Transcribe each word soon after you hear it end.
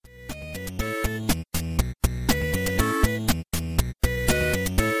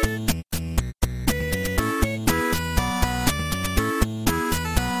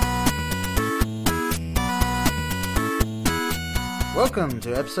Welcome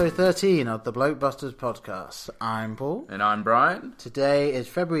to episode 13 of the Blokebusters podcast. I'm Paul. And I'm Brian. Today is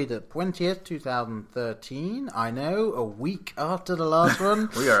February the 20th, 2013. I know, a week after the last one.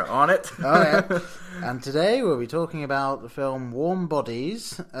 We are on it. Oh, yeah. And today we'll be talking about the film Warm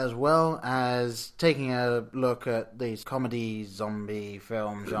Bodies, as well as taking a look at these comedy zombie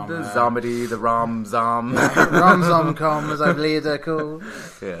film genre. The zombie, the rom-zom. Rom-zom-com, as I believe they're called.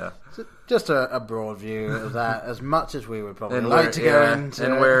 Yeah. So just a broad view of that, as much as we would probably like to go into.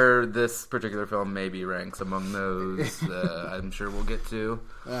 And where this particular film maybe ranks among those, I'm sure we'll get to.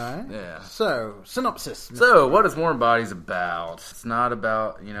 Alright. Yeah. So, synopsis. So, what is Warm Bodies about? It's not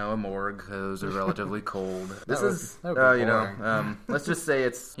about, a morgue. Those are relatively cold. This is, let's just say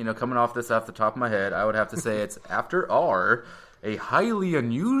it's, coming off this off the top of my head, I would have to say it's After R. A highly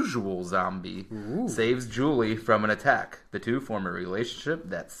unusual zombie saves Julie from an attack. The two form a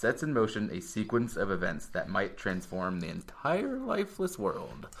relationship that sets in motion a sequence of events that might transform the entire lifeless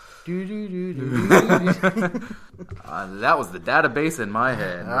world. That was the database in my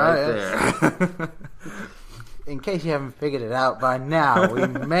head there. In case you haven't figured it out by now, we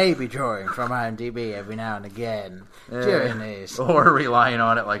may be drawing from IMDb every now and again during this. Or relying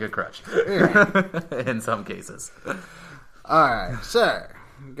on it like a crutch. In some cases. Alright, so,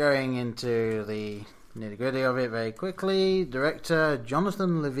 going into the nitty-gritty of it very quickly, director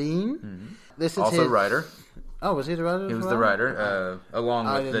Jonathan Levine. Mm-hmm. This is also writer. Oh, was he the writer? He was the writer,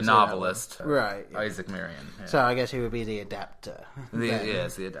 along with the novelist, right? Isaac Marion. Yeah. So I guess he would be the adapter.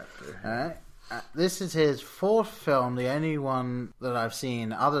 Yes, the adapter. Alright. This is his fourth film. The only one that I've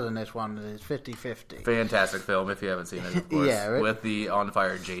seen other than this one is 50-50. Fantastic film if you haven't seen it, of course. Yeah, right? With the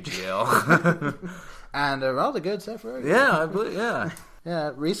on-fire JGL. And a rather good Seth Rogen. Yeah, I believe, yeah.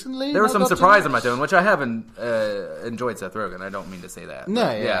 Yeah, recently... There was some surprise in my tone, which I haven't enjoyed Seth Rogen. I don't mean to say that.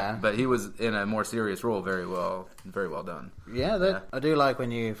 No, yeah. But he was in a more serious role very well done. Yeah, I do like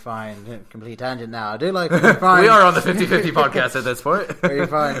when you find... Complete tangent now. I do like when you find... We are on the 50-50 podcast at this point. Where you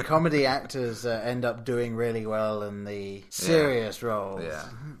find comedy actors end up doing really well in the serious roles. Yeah.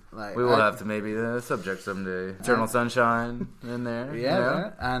 Like, we will have to maybe subject someday. Eternal Sunshine in there.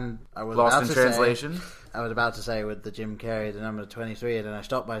 Yeah, and I was Lost about in to Translation. Say, I was about to say with the Jim Carrey, the number 23, and then I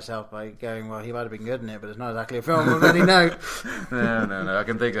stopped myself by going, well, he might have been good in it, but it's not exactly a film of any note. No. I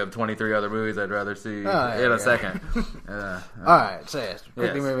can think of 23 other movies I'd rather see in a second. Alright, so yes,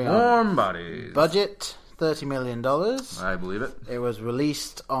 quickly moving on. Warm Bodies. Budget, $30 million. I believe it. It was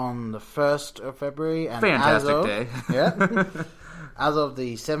released on the 1st of February. And Fantastic day. Yeah. As of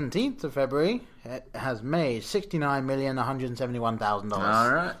the 17th of February, it has made $69,171,000.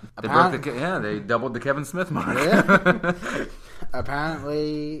 All right. They doubled the Kevin Smith mark. Yeah.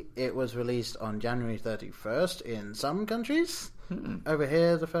 Apparently, it was released on January 31st in some countries. Over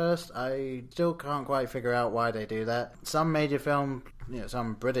here, the 1st. I still can't quite figure out why they do that. Some major film,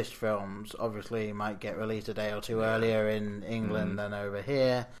 some British films obviously might get released a day or two earlier in England than over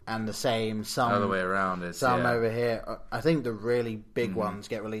here, and the same some other way around. Over here. I think the really big ones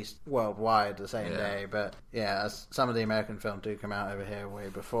get released worldwide the same day, but some of the American films do come out over here way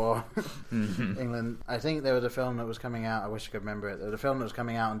before England. I think there was a film that was coming out. I wish I could remember it. There was a film that was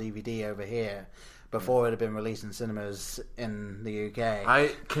coming out on DVD over here before it had been released in cinemas in the UK.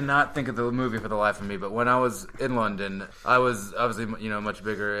 I cannot think of the movie for the life of me, but when I was in London, I was obviously, much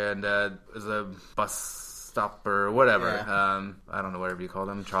bigger, and was a bus stop or whatever. Yeah. I don't know, whatever you call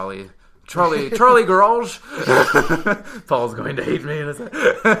them, Charlie Garage. Paul's going to hate me in a second.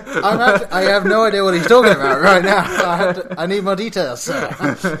 I have no idea what he's talking about right now. I need more details,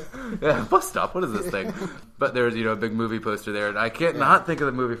 sir. Yeah, bus stop. What is this thing? But there's a big movie poster there, and I can't not think of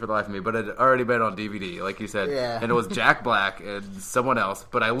the movie for the life of me. But it had already been on DVD, like you said, and it was Jack Black and someone else.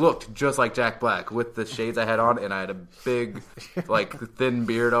 But I looked just like Jack Black with the shades I had on, and I had a big, thin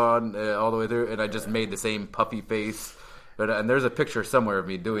beard on all the way through, and I just made the same puffy face. And there's a picture somewhere of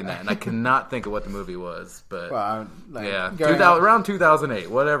me doing that, and I cannot think of what the movie was. But around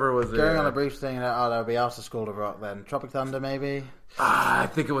 2008, whatever was it. Going on a brief thing, that would be after School of Rock then. Tropic Thunder, maybe? I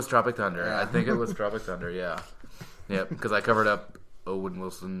think it was Tropic Thunder. Yeah. I think it was Tropic Thunder, yeah. Yep, because I covered up Owen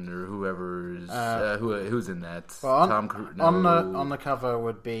Wilson or whoever's who's in that. Well, Tom Cruise. No. On the cover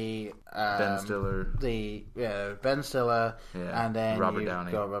would be Ben Stiller. Ben Stiller, and then Robert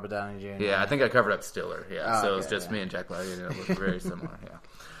Downey. Got Robert Downey Jr. Yeah, I think I covered up Stiller. Yeah, so it's just me and Jack Black. It looked very similar. Yeah.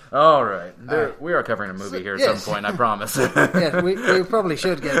 All right. We are covering a movie here at some point, I promise. Yes, we probably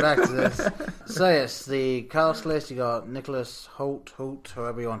should get back to this. So, yes, the cast list, you got Nicholas Hoult,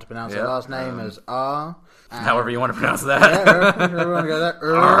 however you want to pronounce it. Last name is R. However you want to pronounce that. Yeah, however you want to go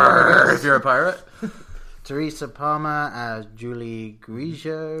there. If you're a pirate. Teresa Palmer as Julie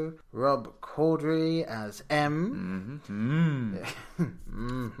Grigio, Rob Corddry as M,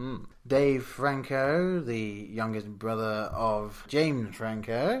 Dave Franco, the youngest brother of James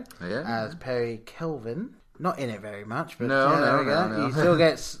Franco, as Perry Kelvin. Not in it very much, but no. He still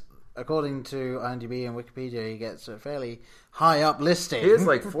gets, according to IMDb and Wikipedia, he gets a fairly high up listing. He is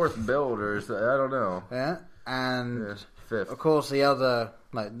like fourth billed or so, I don't know. Yeah, and fifth. Of course the other,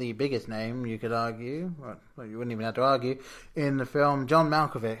 like the biggest name, you could argue, well, you wouldn't even have to argue, in the film, John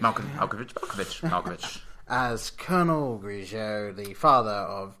Malkovich. Malkovich. As Colonel Grigio, the father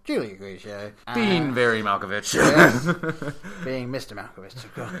of Julie Grigio. Being very Malkovich. Yes, being Mr. Malkovich,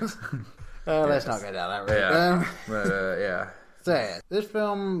 of course. Let's not go down that route. So, this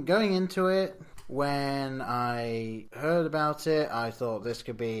film, going into it, when I heard about it, I thought this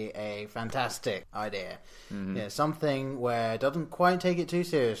could be a fantastic idea. Something where it doesn't quite take it too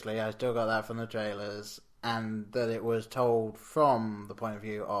seriously. I still got that from the trailers. And that it was told from the point of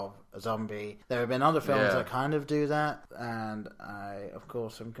view of a zombie. There have been other films that kind of do that, and I, of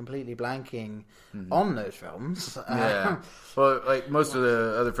course, am completely blanking on those films. Well, like most of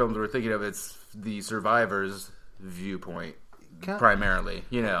the other films we're thinking of, it's the survivor's viewpoint. Primarily,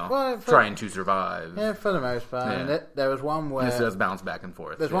 trying to survive. Yeah, for the most part. Yeah. And there was one where... This does bounce back and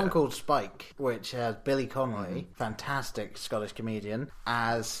forth. There's one called Spike, which has Billy Connolly, fantastic Scottish comedian,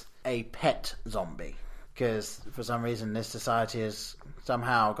 as a pet zombie. Because for some reason this society has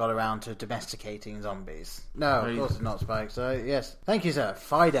somehow got around to domesticating zombies. No, of course it's not Spike. So yes, thank you, sir.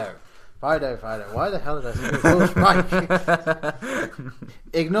 Fido. Why the hell did I think it was Spike?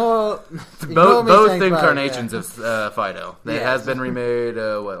 Ignore both incarnations of Fido. It has been remade.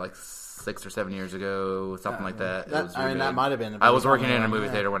 Like 6 or 7 years ago, something like that. That might have been. I was working in a movie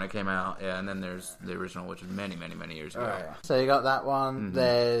theater when it came out, and then there's the original, which is many years ago. Right. So you got that one.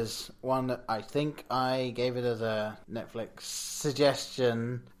 There's one that I think I gave it as a Netflix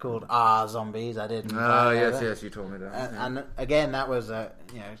suggestion called Zombies. I did. Yes, you told me that. And again, that was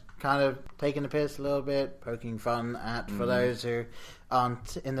kind of taking the piss a little bit, poking fun at for those who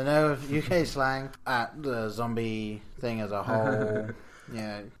aren't in the know of UK slang at the zombie thing as a whole.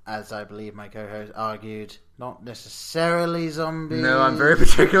 As I believe my co-host argued, not necessarily zombies. No, I'm very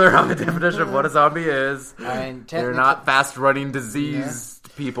particular on the definition of what a zombie is. They're not fast-running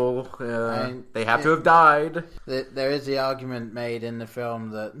diseased people. They have to have died. There is the argument made in the film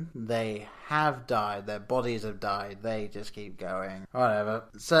that they have died, their bodies have died, they just keep going. Whatever.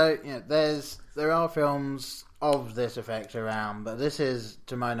 So, there are films of this effect around, but this is,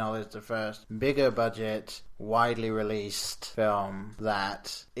 to my knowledge, the first bigger budget, widely released film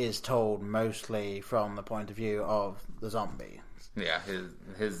that is told mostly from the point of view of the zombie. Yeah,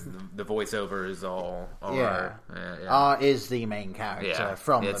 the voiceover is all is the main character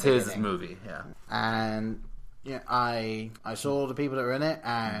from the beginning. It's his movie, And I saw the people that were in it,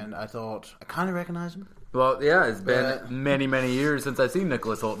 and I thought, I kind of recognize them. Well, it's been many years since I've seen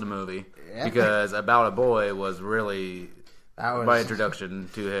Nicholas Hoult in a movie. Yeah. Because About a Boy was really my introduction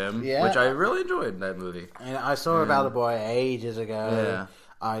to him, which I really enjoyed in that movie. And I saw About a Boy ages ago. Yeah.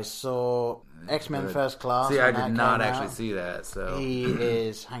 I saw X-Men First Class. See, I did not actually see that. So he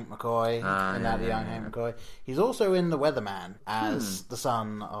is Hank McCoy, the young Hank McCoy. He's also in The Weatherman as the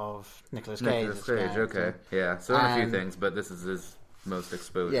son of Nicolas Cage. Okay. Yeah, so in a few things, but this is his most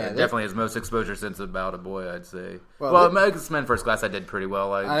exposure. Yeah, definitely his most exposure since About a Boy, I'd say. Well, X-Men First Class I did pretty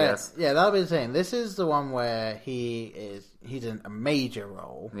well, I guess. Yeah, that'll be the thing. This is the one where he's in a major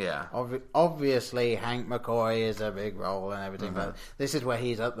role. Yeah. Obviously, Hank McCoy is a big role and everything, but this is where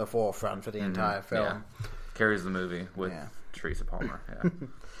he's at the forefront for the entire film. Yeah. Carries the movie with Teresa Palmer. Yeah.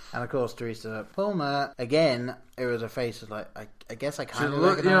 And of course, Teresa Palmer, again, it was a face of like, I guess I kind of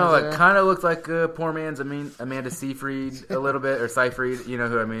recognize her. Kind of looks like a poor man's Amanda Seyfried a little bit, or Seyfried, you know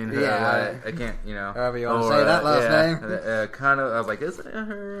who I mean? I can't, however you want to say that last name. Kind of, I was like, is it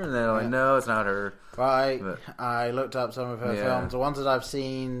her? And then I'm like, no, it's not her. Well, I looked up some of her films. The ones that I've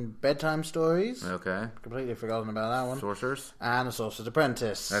seen, Bedtime Stories. Okay. Completely forgotten about that one. Sorcerers. And The Sorcerer's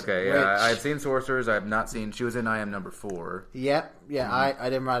Apprentice. Okay, I've seen Sorcerers. I have not seen, she was in I Am Number 4. Yep. Yeah, I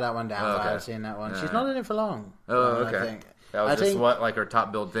didn't write that one down, but I've seen that one. She's not in it for long. Oh, okay. I think. That was just her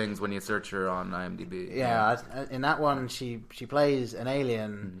top billed things when you search her on IMDb. Yeah, in that one, she plays an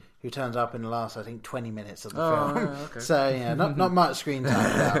alien who turns up in the last, I think, 20 minutes of the film. Yeah, okay. So, not much screen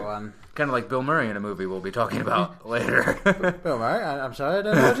time for that one. Kind of like Bill Murray in a movie we'll be talking about later. Bill Murray? I'm sorry, I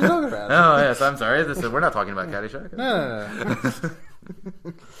don't know what you're talking about. Oh, yes, I'm sorry. We're not talking about Caddyshack. No.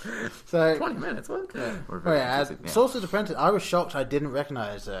 So 20 minutes. What? Sorcerer's Apprentice. I was shocked. I didn't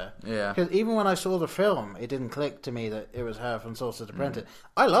recognize her. Yeah. Because even when I saw the film, it didn't click to me that it was her from Sorcerer's Apprentice.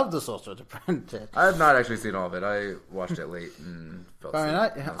 I love the Sorcerer's Apprentice. I have not actually seen all of it. I watched it late and felt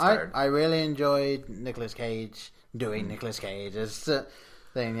I really enjoyed Nicolas Cage doing Nicolas Cage. It's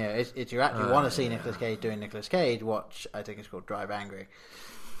thing, if you actually want to see Nicolas Cage doing Nicolas Cage, watch. I think it's called Drive Angry.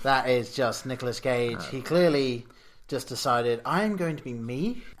 That is just Nicolas Cage. He clearly just decided, I'm going to be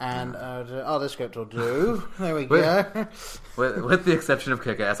me, and the script will do. There we go. With the exception of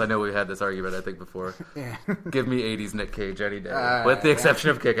Kick-Ass, I know we've had this argument, I think, before. Yeah. Give me 80s Nick Cage any day. With the exception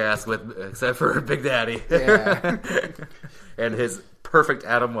of Kick-Ass, except for Big Daddy. Yeah. And his perfect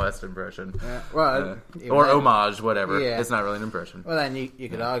Adam West impression. Well, or homage, whatever. Yeah. It's not really an impression. Well, then you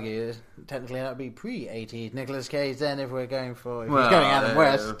could argue, technically that would be pre-80s Nicolas Cage then, if we're going for... If he's going Adam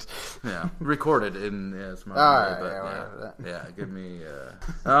West. Yeah. Recorded in... Yeah, it's give me...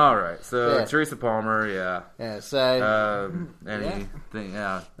 All right. So, Teresa Palmer, Yeah, so... anything,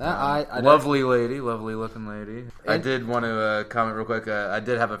 I lovely lady, lovely looking lady. I did want to comment real quick. I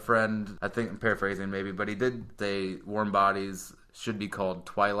did have a friend, I think I'm paraphrasing maybe, but he did say Warm Bodies should be called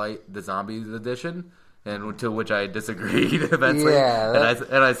Twilight, the Zombies edition, and to which I disagreed eventually. Yeah,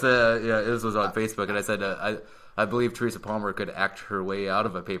 and I said, this was on Facebook, and I said, I believe Teresa Palmer could act her way out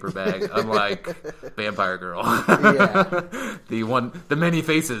of a paper bag, unlike Vampire Girl. The many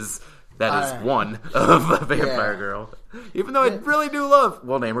faces. That is one of a Vampire Girl. Even though I really do love...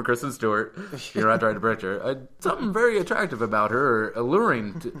 Well, name her Kristen Stewart. You're not trying to protect her. Something very attractive about her, or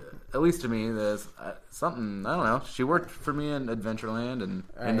alluring, at least to me. There's something, I don't know. She worked for me in Adventureland and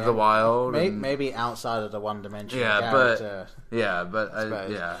Into the Wild. Maybe outside of the one-dimensional character.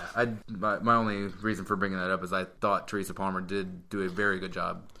 My only reason for bringing that up is I thought Teresa Palmer did do a very good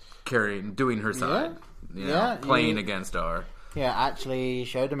job doing her side. Playing against our... Yeah, actually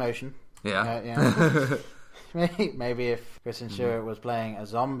showed emotion. Yeah. Maybe if Kristen Stewart was playing a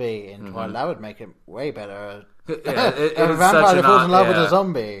zombie in Twilight, that would make it way better. It a vampire that falls in love with a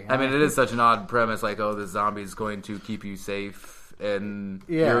zombie. I mean, it is such an odd premise, like, the zombie is going to keep you safe, and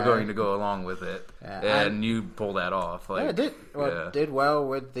you're going to go along with it, and you pull that off. Like, it did well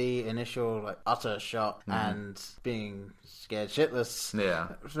with the initial utter shock and being scared shitless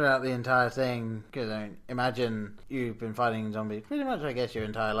throughout the entire thing. Because imagine you've been fighting zombies pretty much, I guess, your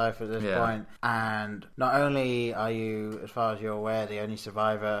entire life at this point, and not only are you, as far as you're aware, the only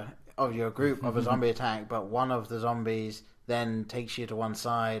survivor of your group of a zombie attack, but one of the zombies then takes you to one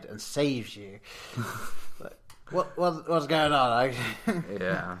side and saves you. What's going on?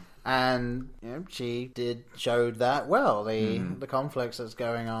 And she showed that well, the conflicts that's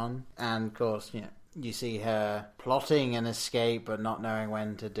going on, and of course you see her plotting an escape but not knowing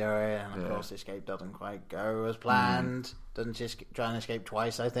when to do it, and of course the escape doesn't quite go as planned. Doesn't she try and escape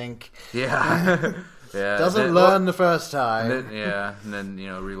twice, I think? Doesn't learn the first time. And then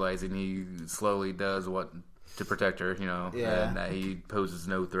realizing he slowly does what to protect her, and that he poses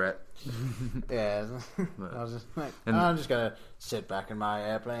no threat. I was just like, I'm just gonna sit back in my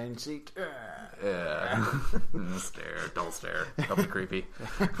airplane seat. Don't stare. Don't be creepy.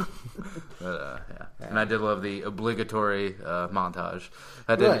 And I did love the obligatory montage.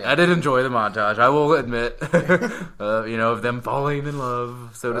 I did enjoy the montage, I will admit. Of them falling in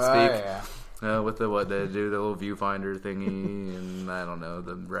love, so to speak. With they do, the little viewfinder thingy, and I don't know,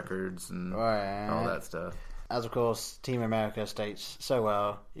 the records and all that stuff. As of course, Team America states so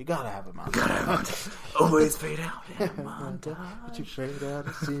well, you gotta have a montage. Always fade out. Montage. But you fade out,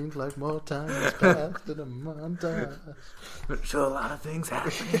 it seems like more time has passed in a montage. Sure, a lot of things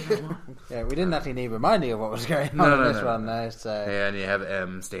happening. We didn't actually need reminding of what was going on in this one, though. So. Yeah, and you have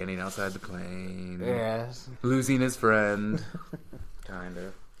M standing outside the plane. Yes. Losing his friend. Kind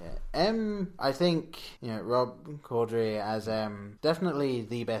of. M, I think, Rob Corddry as M, definitely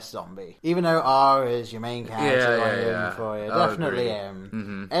the best zombie. Even though R is your main character for you, definitely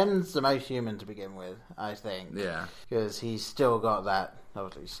M. M's the most human to begin with, I think. Yeah. Because he's still got that,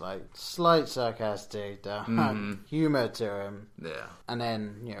 obviously, slight sarcastic humor to him. Yeah. And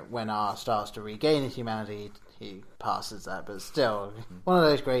then, when R starts to regain his humanity, he passes that, but still, one of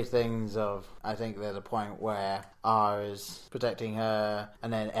those great things of, I think there's a point where R is protecting her,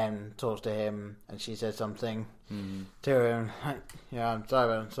 and then M talks to him, and she says something to him, I'm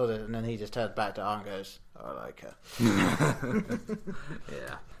sorry, but I saw this, and then he just turns back to R and goes, I like her.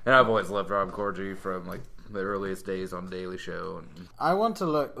 And I've always loved Rob Corddry from, the earliest days on Daily Show. I want to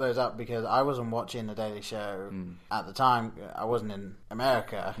look those up because I wasn't watching the Daily Show at the time. I wasn't in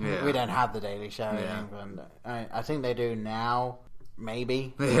America. We don't have the Daily Show in England. I think they do now.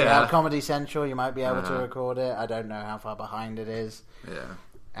 maybe. Yeah. Comedy Central, you might be able to record it. I don't know how far behind it is. Yeah.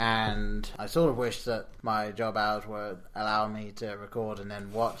 And I sort of wish that my job hours would allow me to record and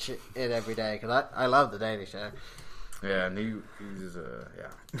then watch it every day, because I love The Daily Show. Yeah, and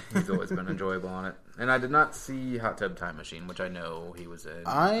he's always been enjoyable on it. And I did not see Hot Tub Time Machine, which I know he was in.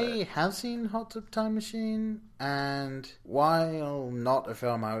 I have seen Hot Tub Time Machine, and while not a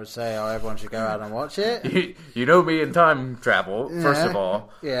film I would say everyone should go out and watch it. You know me in time travel, first of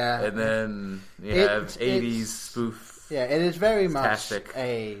all. Yeah. And then you have 80s spoof. Yeah, it is very much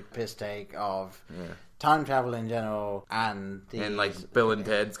a piss take of... Yeah. Time travel in general, and like Bill and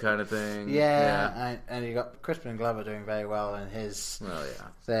Ted's kind of thing. Yeah. And you got Crispin Glover doing very well in his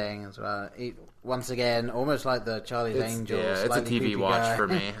thing as well. Once again, almost like the Charlie's Angels. Yeah, it's a TV watch for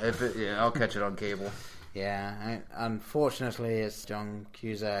me. I'll catch it on cable. Yeah, unfortunately, it's John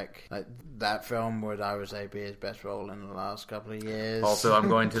Cusack. Like, that film would, I would say, be his best role in the last couple of years. Also, I'm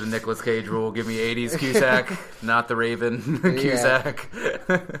going to the Nicolas Cage rule. Give me 80s Cusack, not the Raven Cusack.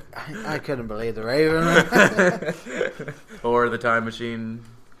 I couldn't believe the Raven. Or the Time Machine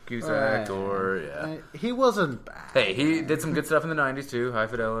Cusack, he wasn't bad. Hey, he did some good stuff in the 90s, too. High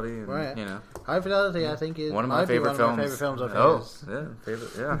Fidelity, and, you know. High Fidelity, I think, is one of my favorite films. Of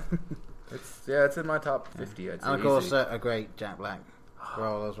his. Yeah. It's in my top 50, I'd say. And of course, a great Jack Black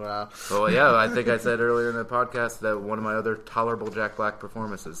role as well. Well, yeah, I think I said earlier in the podcast that one of my other tolerable Jack Black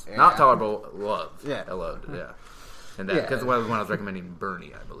performances. Yeah. Not tolerable, loved. Yeah. I loved, yeah. And that, because when I was recommending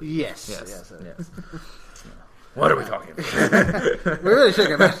Bernie, I believe. Yes. What are we talking about? We really should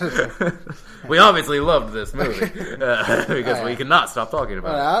get back to this. We obviously loved this movie, because we cannot stop talking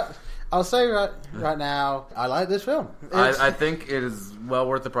about it. I'll say right now, I like this film. I think it is well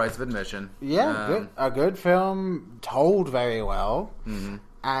worth the price of admission. Yeah, a good film, told very well,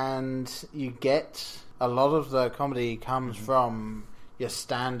 and you get a lot of the comedy comes from your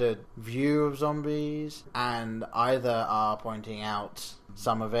standard view of zombies, and either are pointing out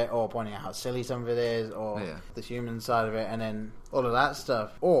some of it, or pointing out how silly some of it is, or the human side of it, and then all of that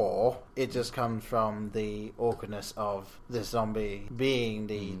stuff, or it just comes from the awkwardness of this zombie being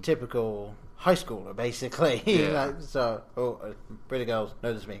the typical high schooler, basically. Pretty girls,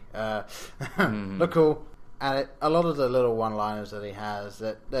 notice me. Look cool. And a lot of the little one-liners that he has,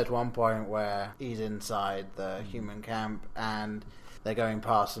 there's one point where he's inside the human camp, and they're going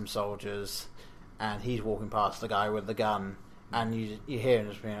past some soldiers, and he's walking past the guy with the gun, and you hear him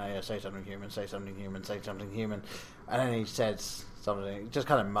just being like, say something human, say something human, say something human. And then he says something, just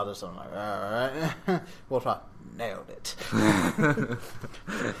kind of mutters something like, alright. What nailed it.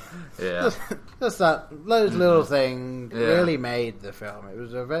 Just those little things really made the film. It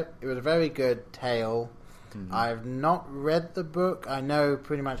was a very good tale. I've not read the book. I know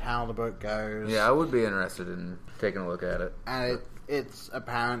pretty much how the book goes. Yeah, I would be interested in taking a look at it. And it's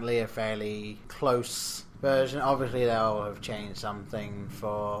apparently a fairly close version. Obviously, they'll have changed something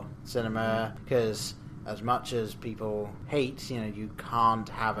for cinema, because as much as people hate, you can't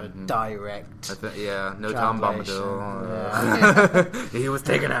have a direct no Tom Bombadil. Yeah. He was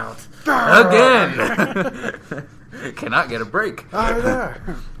taken out again. Cannot get a break. I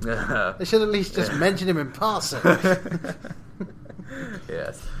know. They should at least just mention him in passing.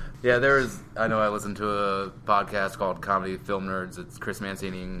 Yes. Yeah, I know I listened to a podcast called Comedy Film Nerds. It's Chris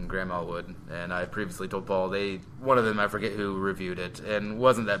Mancini and Graham Elwood. And I previously told Paul, one of them, I forget who reviewed it, and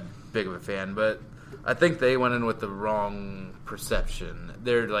wasn't that big of a fan, but I think they went in with the wrong perception.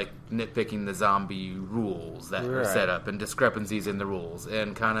 They're like nitpicking the zombie rules that were set up and discrepancies in the rules,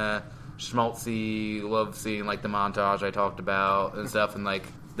 and kind of schmaltzy love scene, like the montage I talked about and stuff, and like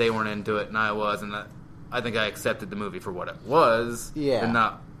they weren't into it and I was, and I think I accepted the movie for what it was, and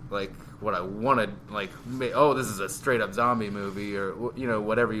not like what I wanted, like, this is a straight up zombie movie, or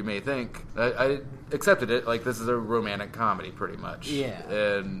whatever you may think. I accepted it like this is a romantic comedy, pretty much. Yeah,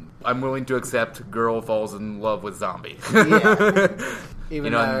 and I'm willing to accept girl falls in love with zombie.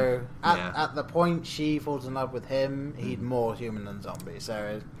 Even though at the point she falls in love with him, he's more human than zombie.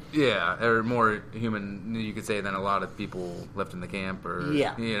 So or more human, you could say, than a lot of people left in the camp, or in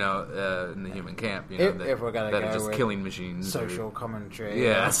the human camp. If we're gonna that go are just with killing machines, social commentary.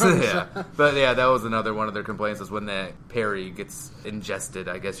 Yes, but that was another one of their complaints, is when that Perry gets ingested,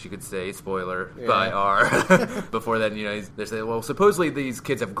 I guess you could say, spoiler, by R. Before then, they say, well, supposedly these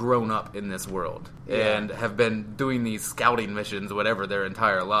kids have grown up in this world and have been doing these scouting missions, whatever, their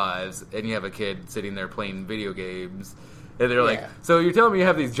entire lives, and you have a kid sitting there playing video games, And they're like, so you're telling me you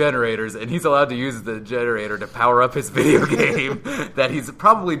have these generators, and he's allowed to use the generator to power up his video game that he's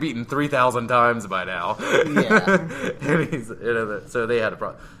probably beaten 3,000 times by now. Yeah. And he's, so they had a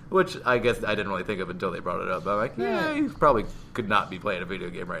problem. Which I guess I didn't really think of until they brought it up. But I'm like, he probably could not be playing a video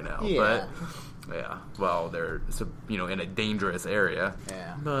game right now. Yeah. But, yeah, well, they're, in a dangerous area.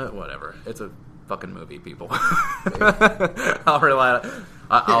 Yeah. But whatever. It's a fucking movie, people. I'll rely on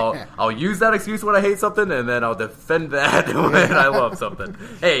I'll use that excuse when I hate something, and then I'll defend that when I love something.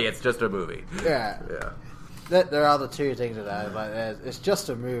 Hey, it's just a movie. Yeah. There are the two things of that. Like, it's just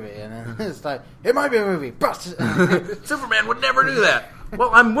a movie, and then it's like, it might be a movie, but Superman would never do that.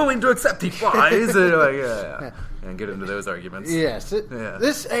 Well, I'm willing to accept he flies. And, and get into those arguments. Yes.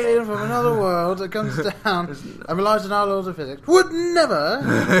 This alien from another world that comes down and relies on our laws of physics would never.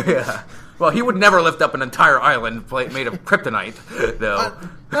 Yeah. Well, he would never lift up an entire island made of kryptonite, though.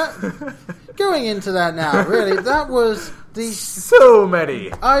 Going into that now, really, that was the... So many.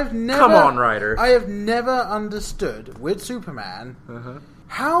 Come on, Ryder. I have never understood, with Superman,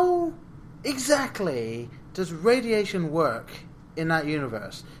 how exactly does radiation work in that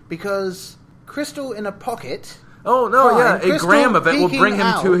universe? Because crystal in a pocket... Oh, no, a gram of it will bring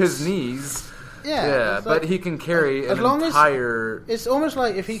him to his knees... Yeah, but he can carry an entire... It's almost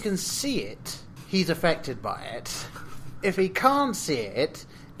like if he can see it, he's affected by it. If he can't see it,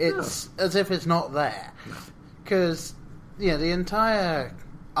 it's as if it's not there. Because, the entire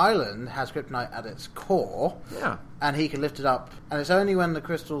island has kryptonite at its core. Yeah. And he can lift it up. And it's only when the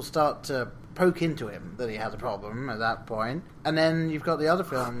crystals start to poke into him that he has a problem at that point. And then you've got the other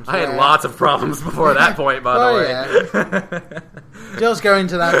films. I had lots of problems before that point, by the way. Yeah. Just going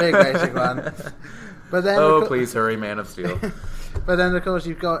to that big basic one. But then, please hurry, Man of Steel. But then, of course,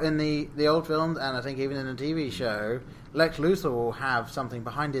 you've got in the old films, and I think even in the TV show, Lex Luthor will have something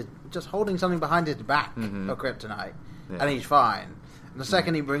behind his, just holding something behind his back of kryptonite, and he's fine. And the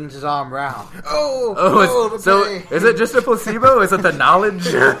second he brings his arm round, so is it just a placebo? Is it the knowledge?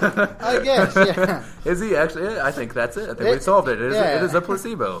 I guess, yeah. Is he actually? I think that's it. I think we solved it. It is a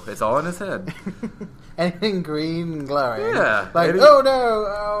placebo. It's all in his head. Anything green and glowing. Yeah. Like,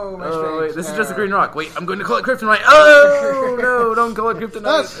 wait, this is just a green rock. Wait, I'm going to call it kryptonite. Oh, no, don't call it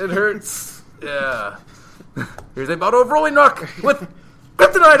kryptonite. It hurts. Yeah. Here's a bottle of Rolling Rock with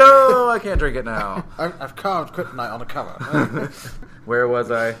kryptonite. Oh, I can't drink it now. I've carved kryptonite on a cover. Where was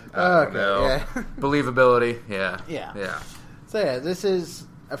I? I don't know. Yeah. Believability. Yeah. So this is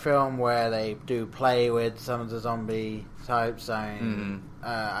a film where they do play with some of the zombie types.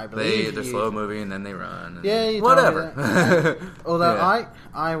 I believe they're slow moving and then they run. Whatever. Although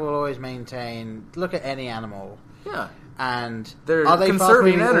I will always maintain, look at any animal. Yeah. And are they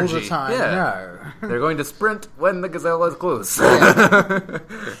conserving energy all the time? Yeah. No. They're going to sprint when the gazelle is close.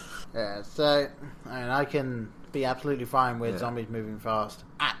 Yeah. So I can be absolutely fine with zombies moving fast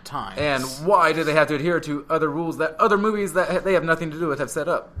at times. And why do they have to adhere to other rules that other movies that they have nothing to do with have set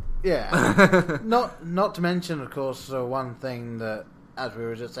up? Yeah. Not to mention, of course, one thing that, as we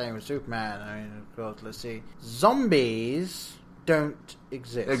were just saying with Superman, of course, let's see, zombies don't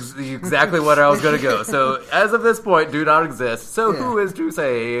exist. Exactly what I was going to go. So, as of this point, do not exist. So, who is to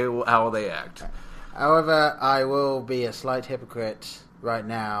say how they act? However, I will be a slight hypocrite right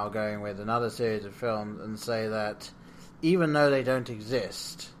now going with another series of films and say that even though they don't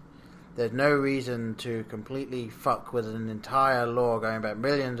exist, there's no reason to completely fuck with an entire lore going back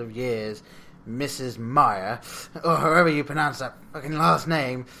millions of years. Mrs. Meyer, or however you pronounce that fucking last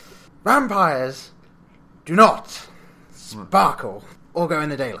name, vampires do not sparkle or go in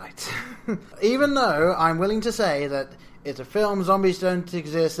the daylight. Even though I'm willing to say that it's a film, zombies don't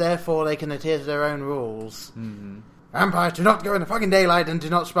exist, therefore they can adhere to their own rules. Mm-hmm. Vampires do not go in the fucking daylight and do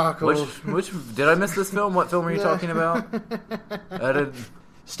not sparkle. Which did I miss this film? What film are you talking about?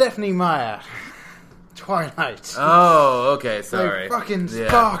 Stephenie Meyer. Twilight. Oh, okay, sorry. They fucking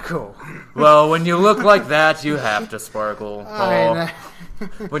sparkle. Well, when you look like that, you have to sparkle, Paul.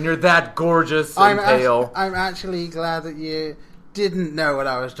 When you're that gorgeous and pale. I'm actually glad that you didn't know what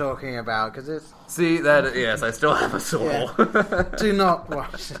I was talking about, because it's... See, yes, I still have a soul. Yeah. Do not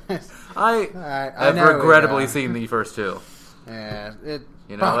watch this. I have regrettably seen the first two. Yeah,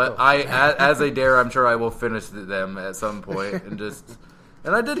 you know, as a dare, I'm sure I will finish them at some point and just...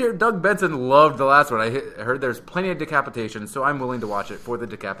 And I did hear Doug Benson loved the last one. I heard there's plenty of decapitations, so I'm willing to watch it for the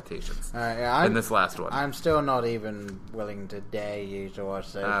decapitations in this last one. I'm still not even willing to dare you to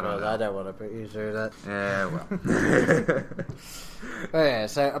watch those. I don't want to put you through that. Yeah, well. But yeah,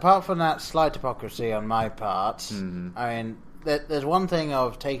 so apart from that slight hypocrisy on my part, I mean, there's one thing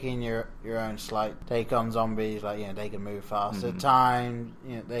of taking your own slight take on zombies, like, you know, they can move fast at time,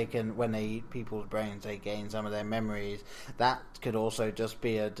 you know, they can, when they eat people's brains, they gain some of their memories. That could also just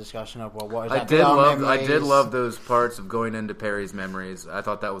be a discussion of, well, what is that? I did love those parts of going into Perry's memories. I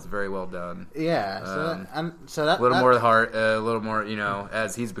thought that was very well done. Yeah, so that a little more heart, a little more, you know,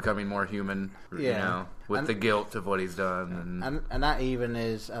 as he's becoming more human, you know, with the guilt of what he's done, and that even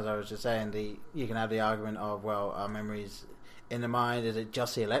is, as I was just saying, you can have the argument of, well, our memories in the mind, is it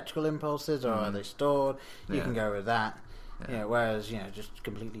just the electrical impulses, or are they stored? You can go with that. You know, whereas, you know, just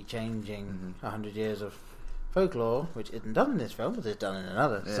completely changing 100 years of folklore, which isn't done in this film, but it's done in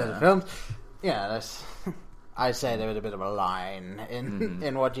another set of films. Yeah, that's. I'd say there is a bit of a line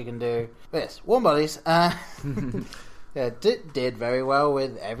in what you can do. But yes, Warm Bodies. Yeah, did very well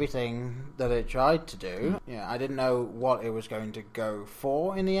with everything that it tried to do. Yeah, I didn't know what it was going to go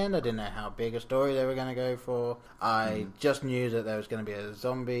for in the end. I didn't know how big a story they were going to go for. I just knew that there was going to be a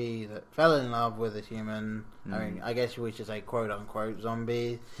zombie that fell in love with a human. I mean, I guess we should say quote-unquote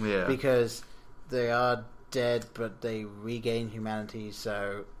zombie. Yeah. Because they are dead, but they regain humanity,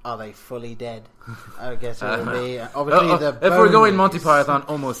 so are they fully dead? I guess it would be. Obviously, if we're going Monty Python,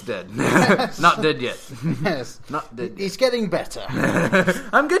 almost dead. Not dead yet. Yes. Not dead yet. He's getting better.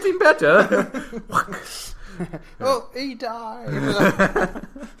 I'm getting better. Oh, he died.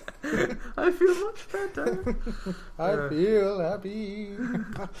 I feel much better. I feel happy.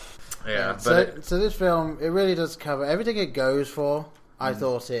 Yeah, but so this film, it really does cover everything it goes for. I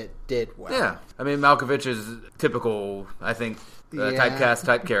thought it did well. Yeah, I mean, Malkovich is typical, I think, typecast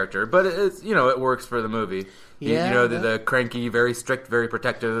type character, but it's, you know, it works for the movie. Yeah, you know, the cranky, very strict, very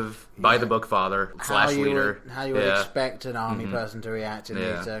protective, by the book father / leader. How you would expect an army person to react in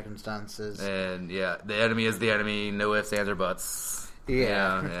these circumstances. And the enemy is the enemy, no ifs, ands, or buts.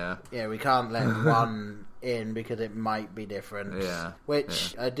 Yeah, we can't let one in because it might be different. Yeah,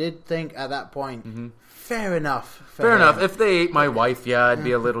 which I did think at that point. Fair enough. Fair enough. If they ate my wife, I'd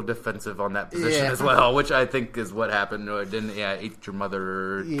be a little defensive on that position as well, which I think is what happened. Or didn't, ate your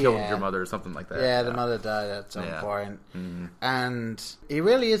mother, or killed your mother, or something like that. Yeah, the mother died at some point. And he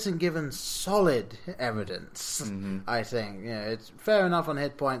really isn't given solid evidence, I think. Yeah, it's fair enough on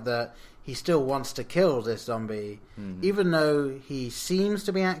his point that he still wants to kill this zombie, even though he seems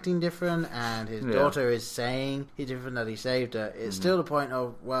to be acting different, and his daughter is saying he's different, that he saved her. It's still the point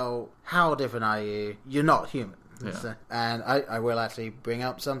of, well, how different are you? You're not human. Yeah. So, and I will actually bring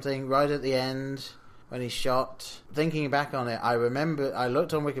up something right at the end when he's shot. Thinking back on it, I remember I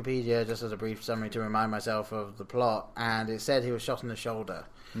looked on Wikipedia just as a brief summary to remind myself of the plot, and it said he was shot in the shoulder.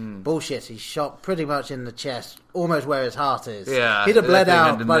 Bullshit, he's shot pretty much in the chest, almost where his heart is. Yeah, he'd have bled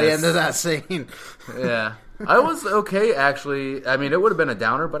out by the end of that scene. Yeah. I was okay, actually. I mean, it would have been a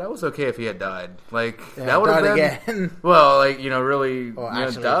downer, but I was okay if he had died. Like, that would have been... again. Well, like, you know, really... Or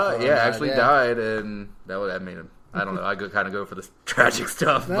actually died. Yeah, actually died, and that would have made him... I don't know, I could kind of go for the tragic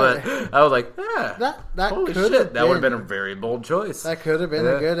stuff, but I was like, holy shit, that would have been a very bold choice. That could have been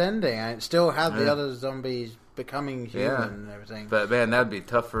a good ending. I still had the other zombies becoming human and everything. But man, that'd be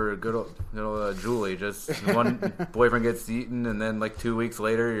tough for good old Julie. Just one boyfriend gets eaten, and then like 2 weeks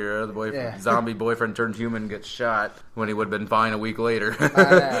later, your other zombie boyfriend turned human, gets shot when he would have been fine a week later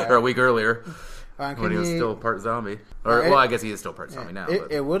or a week earlier. When he was still part zombie. Well, I guess he is still part zombie now.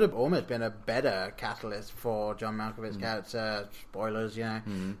 It would have almost been a better catalyst for John Malkovich's character, spoilers, you know,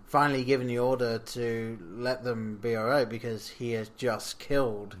 finally given the order to let them be alright, because he has just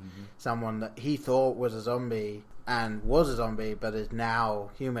killed someone that he thought was a zombie and was a zombie, but is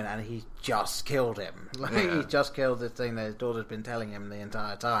now human, and he just killed him. He just killed this thing that his daughter's been telling him the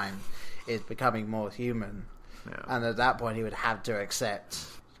entire time is becoming more human. Yeah. And at that point, he would have to accept...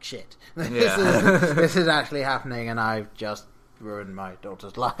 shit. This is actually happening, and I've just ruined my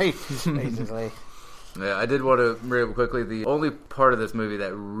daughter's life, basically. Yeah, I did want to, real quickly, the only part of this movie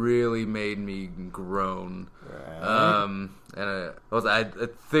that really made me groan, and I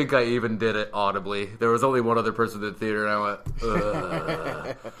think I even did it audibly. There was only one other person in the theater, and I went,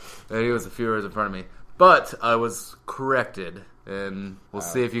 ugh. And he was a few rows in front of me. But I was corrected, and we'll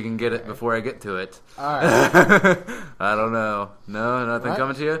see if you can get it before I get to it. Alright. I don't know. No, nothing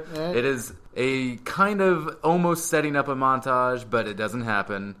coming to you? Yeah. It is a kind of almost setting up a montage, but it doesn't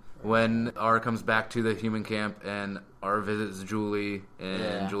happen. When R comes back to the human camp, and R visits Julie,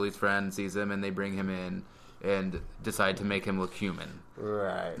 and Julie's friend sees him, and they bring him in and decide to make him look human.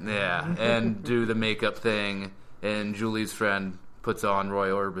 Right. Yeah, and do the makeup thing, and Julie's friend puts on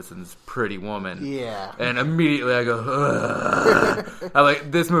Roy Orbison's Pretty Woman. Yeah. And immediately I go, ugh. I'm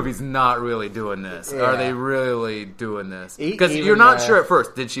like, this movie's not really doing this. Yeah. Are they really doing this? Because you're not sure at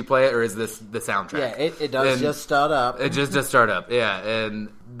first, did she play it or is this the soundtrack? Yeah, it does just start up. It just start up, yeah. And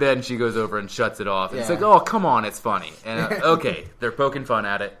then she goes over and shuts it off. And it's like, oh, come on, it's funny. And okay, they're poking fun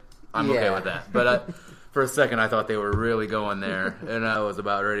at it. I'm okay with that. But for a second, I thought they were really going there, and I was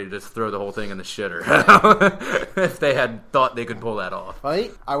about ready to just throw the whole thing in the shitter if they had thought they could pull that off.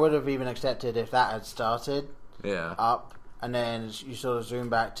 Right? I would have even accepted if that had started up, and then you sort of zoom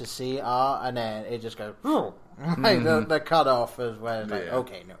back to CR, and then it just goes, like the cut off is where it's like,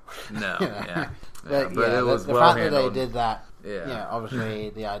 okay, no. But it was the well fact handled. that they did that. Yeah, obviously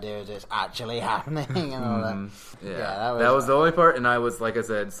the idea is it's actually happening and all that. Yeah, that was the only part, and I was, like I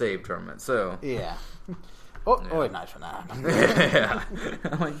said, saved from it. So always nice when that happens. Yeah,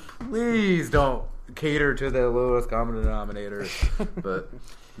 I'm like, please don't cater to the lowest common denominator, but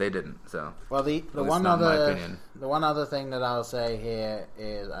they didn't. So the one other thing that I'll say here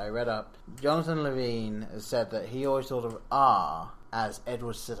is I read up. Jonathan Levine has said that he always thought of R as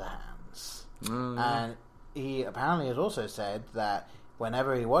Edward Scissorhands, and he apparently has also said that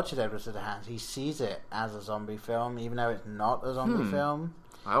whenever he watches Edward Scissorhands, he sees it as a zombie film, even though it's not a zombie film.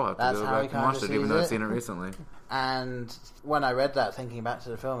 I'll have to go back and watch it, even though I've seen it recently. And when I read that, thinking back to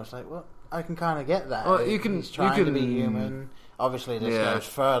the film, it's like, well, I can kind of get that. Well, he's trying to be human. Obviously, this goes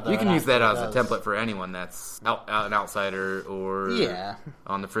further. You can use that as a template for anyone that's an outsider or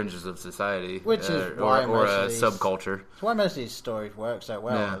on the fringes of society, which is why or a subculture. It's why most of these stories work so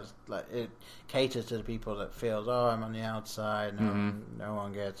well. Yeah. Like it caters to the people that feels, I'm on the outside, no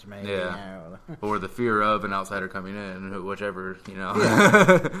one gets me. Or the fear of an outsider coming in, whichever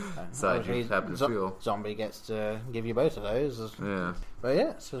side you happen to feel. Zombie gets to give you both of those. Yeah,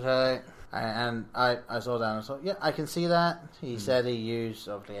 but so. And I saw that and I thought, I can see that. He said he used,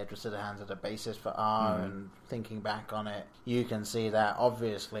 obviously, Edward Scissorhands as a basis for R, and thinking back on it, you can see that.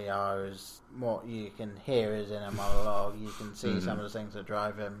 Obviously, R is more, you can hear his inner monologue, you can see some of the things that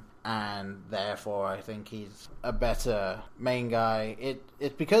drive him, and therefore I think he's a better main guy.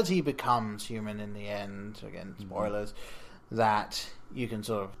 It's because he becomes human in the end, again, spoilers, that you can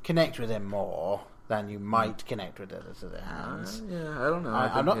sort of connect with him more than you might connect with Edward Scissorhands. I don't know.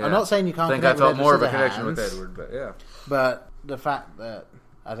 I'm not saying you can't. I think I felt more of a connection with Edward, but But the fact that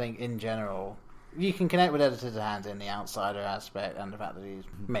I think in general you can connect with Edward Scissorhands in the outsider aspect, and the fact that he's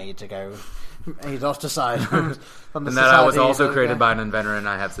made to go, he's ostracized from the and that I was also created by an inventor, and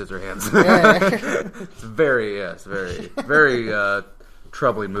I have scissor hands. It's very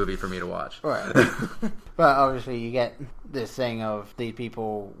troubling movie for me to watch. Right. But obviously you get this thing of these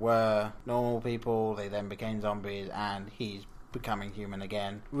people were normal people, they then became zombies, and he's becoming human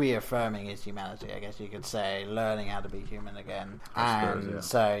again, reaffirming his humanity, I guess you could say, learning how to be human again.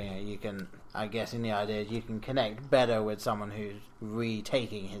 So you can, I guess in the idea, you can connect better with someone who's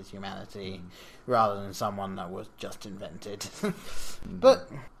retaking his humanity rather than someone that was just invented. But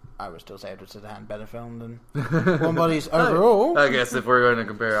I would still say Edward Scissorhands better film than Warm Bodies overall. I guess if we're going to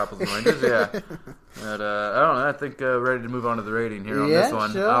compare apples and oranges, But I don't know. I think ready to move on to the rating here on this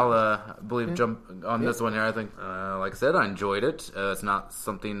one. Sure. I'll jump on this one here. I think, like I said, I enjoyed it. It's not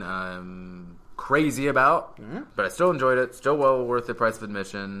something I'm crazy about, but I still enjoyed it. Still well worth the price of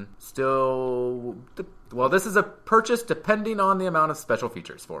admission. Still, this is a purchase depending on the amount of special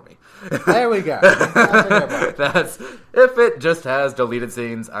features for me. There we go. That's if it just has deleted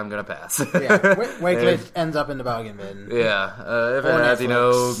scenes, I'm gonna pass. Wakelet ends up in the bargain bin. If it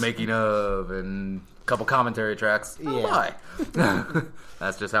has making of and a couple commentary tracks, bye.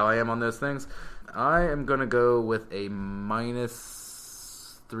 That's just how I am on those things. I am gonna go with a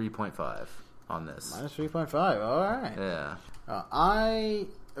minus 3.5 on this. Minus 3.5. All right. Yeah. I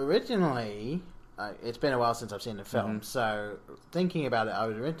originally. It's been a while since I've seen the film, so thinking about it, I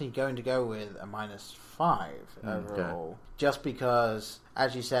was originally going to go with a minus 5 overall, just because,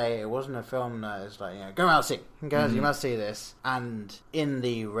 as you say, it wasn't a film that is like, go out see, guys, you must see this. And in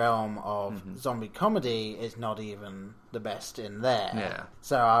the realm of zombie comedy, it's not even the best in there. Yeah.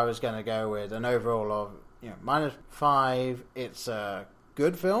 So I was going to go with an overall of minus 5. It's a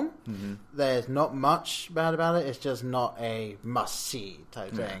good film. There's not much bad about it. It's just not a must-see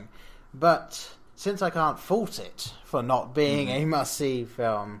type thing. But since I can't fault it for not being a must-see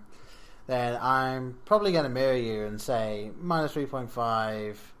film, then I'm probably going to mirror you and say minus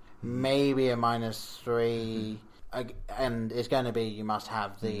 3.5, maybe a minus 3, and it's going to be you must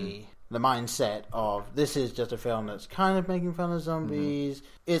have the the mindset of this is just a film that's kind of making fun of zombies.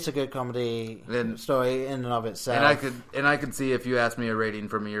 It's a good comedy story in and of itself. And I could see if you asked me a rating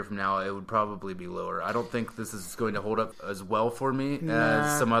from a year from now, it would probably be lower. I don't think this is going to hold up as well for me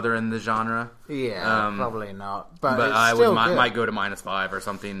as some other in the genre. Yeah, probably not. But I still might go to -5 or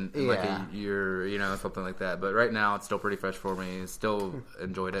something like Yeah. a year, something like that. But right now, it's still pretty fresh for me. Still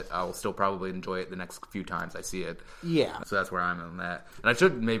enjoyed it. I will still probably enjoy it the next few times I see it. Yeah. So that's where I'm on that. And I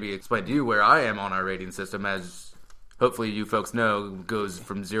should maybe explain to you where I am on our rating system, as hopefully you folks know, goes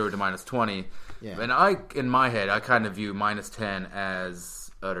from 0 to -20. Yeah. And in my head, I kind of view -10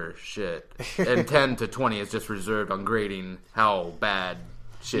 as utter shit. And 10 to 20 is just reserved on grading how bad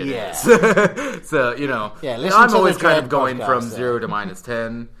shit is. So, I'm always kind of going from 0 to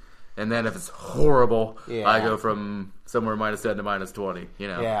 -10. And then if it's horrible, I go from somewhere -10 to -20,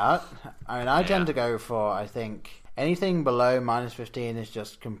 Yeah, I tend to go for, I think, anything below -15 is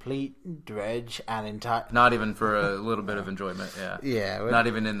just complete dredge and entire. Not even for a little bit of enjoyment, Yeah. Not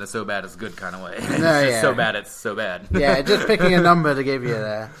even in the so bad it's good kind of way. No, It's just so bad it's so bad. Yeah, just picking a number to give you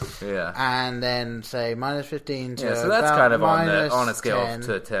there. Yeah. And then say -15 to so that's kind of on a scale 10.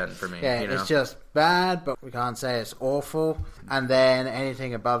 to 10 for me. Yeah, it's just bad, but we can't say it's awful. And then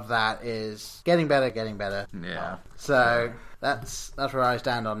anything above that is getting better. Yeah. So that's where I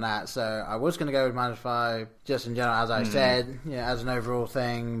stand on that. So I was going to go with -5, just in general, as I said, as an overall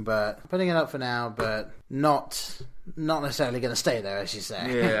thing, but putting it up for now, but not necessarily going to stay there, as you say.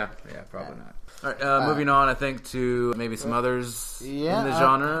 Yeah, probably not. All right, moving on, I think, to maybe some others in the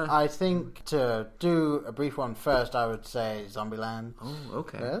genre. I think to do a brief one first, I would say Zombieland. Oh,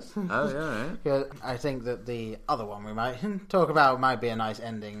 okay. Yes. Oh, yeah, right. Yeah, I think that the other one we might talk about might be a nice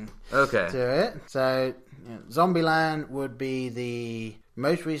ending to it. So, Zombieland would be the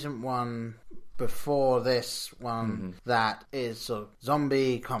most recent one before this one that is sort of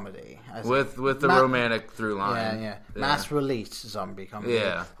zombie comedy. With the romantic through line. Yeah. Mass release zombie comedy.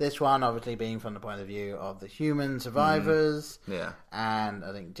 Yeah. This one obviously being from the point of view of the human survivors. Yeah. And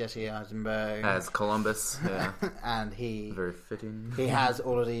I think Jesse Eisenberg as Columbus. Yeah. And he very fitting. He has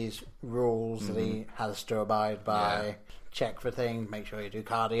all of these rules that he has to abide by. Yeah. Check for things, make sure you do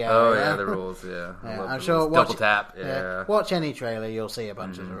cardio. Oh, yeah, the rules, yeah. I'm sure double tap, yeah. Watch any trailer, you'll see a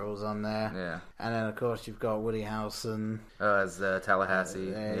bunch of the rules on there. Yeah. And then, of course, you've got Woody Harrelson. As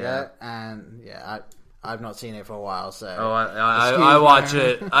Tallahassee. And, I've not seen it for a while, so... Oh, I watch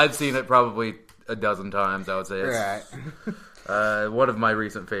it. I've seen it probably a dozen times, I would say. It's, right. One of my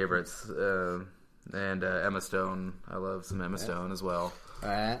recent favorites. And Emma Stone. I love some Emma Stone as well.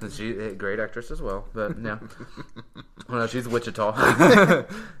 Right. She's a great actress as well, but yeah. Well, she's Wichita. But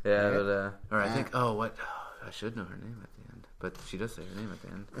I think. I should know her name at the end, but she does say her name at the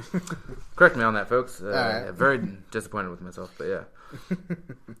end. Correct me on that, folks. Very disappointed with myself, but yeah.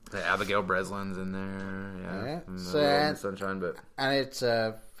 Abigail Breslin's in there. Yeah, Sunshine, but and it's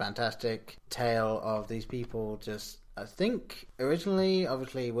a fantastic tale of these people just. I think originally,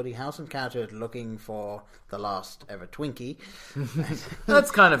 obviously, Woody Harrelson's character is looking for the last ever Twinkie.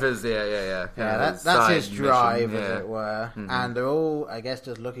 That's kind of his, that's his drive, mission, as it were. Mm-hmm. And they're all, I guess,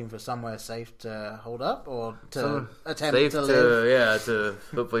 just looking for somewhere safe to hold up or to attempt to live. To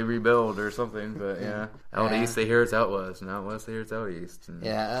hopefully rebuild or something. But out east, they hear it's out west, and out west, they hear it's out east. And,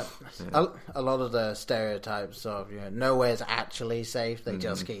 a lot of the stereotypes of nowhere's actually safe. They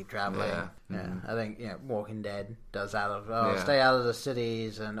just keep traveling. I think Walking Dead does that of stay out of the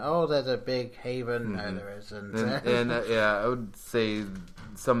cities and there's a big haven. No, there isn't. And I would say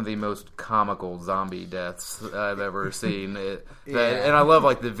some of the most comical zombie deaths I've ever seen. And I love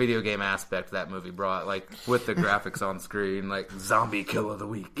like the video game aspect that movie brought, like with the graphics on screen, like zombie kill of the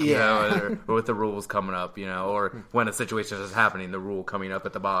week, or with the rules coming up, or when a situation is happening, the rule coming up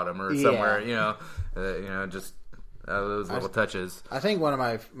at the bottom or somewhere, just. Those little touches. I think one of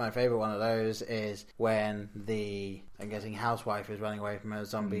my favorite one of those is when I'm guessing housewife is running away from her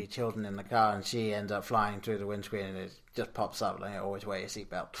zombie children in the car, and she ends up flying through the windscreen, and it just pops up like always wear your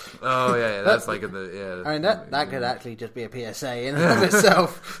seatbelt. Oh yeah, that's like in the I mean that could actually just be a PSA in and of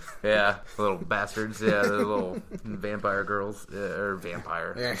itself. Yeah, little bastards. Yeah, the little vampire girls or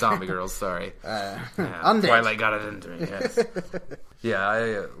zombie girls. Sorry, Twilight got it into me. Yes. Yeah,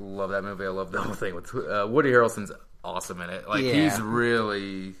 I love that movie. I love the whole thing with Woody Harrelson's awesome in it. Like he's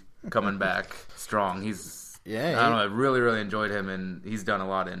really coming back strong. I don't know, I really, really enjoyed him, and he's done a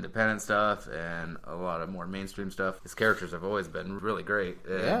lot of independent stuff and a lot of more mainstream stuff. His characters have always been really great.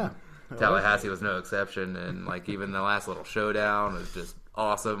 And Tallahassee was no exception, and like even the last little showdown was just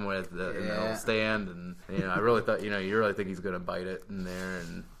awesome with the little stand, and I really thought, you really think he's going to bite it in there,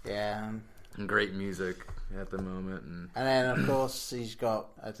 and And great music at the moment. And then, of course, he's got,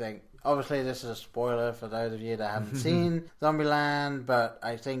 I think, obviously this is a spoiler for those of you that haven't seen Zombieland, but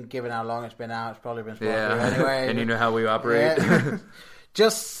I think given how long it's been out, it's probably been spoiled for you anyway. And you know how we operate. Yeah.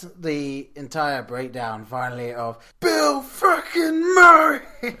 Just the entire breakdown, finally, of Bill fucking Murray!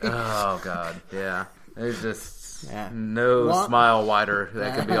 Oh, God, yeah. There's just no smile wider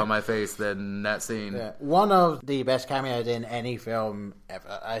that could be on my face than that scene. Yeah. One of the best cameos in any film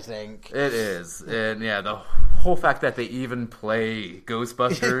ever, I think. It is. And, the whole fact that they even play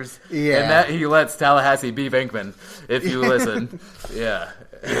Ghostbusters, and that he lets Tallahassee be Venkman, if you listen.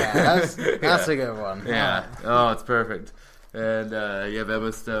 That's a good one. Yeah. Oh, it's perfect. And you have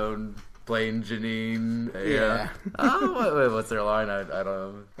Emma Stone playing Janine. Yeah. Oh, what's their line? I don't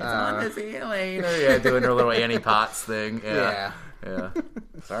know. It's on the ceiling. Doing her little Annie Potts thing. Yeah.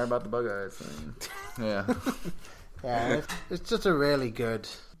 Sorry about the bug eyes thing. Yeah. It's just a really good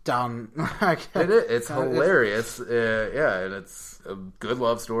done. It's hilarious. And it's a good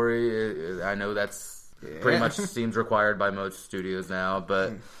love story. I know that's pretty much seems required by most studios now,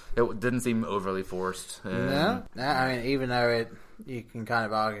 but it didn't seem overly forced. No, I mean, even though you can kind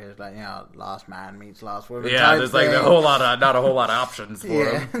of argue it's like, last man meets last woman. Yeah, there's like not a whole lot of options for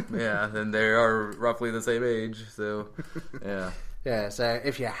them. Yeah, and they are roughly the same age, so yeah. Yeah, so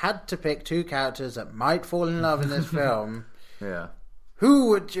if you had to pick two characters that might fall in love in this film, who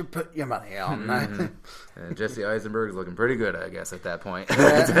would you put your money on? And Jesse Eisenberg is looking pretty good, I guess, at that point.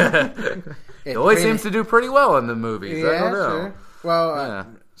 He always seems to do pretty well in the movies. I don't know. Sure. Well,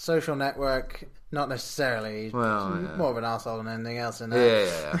 Social Network, not necessarily. He's more of an asshole than anything else in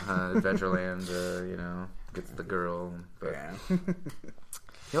that. Adventureland, gets the girl. But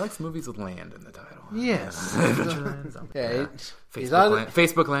he likes movies with land in the title. Yes.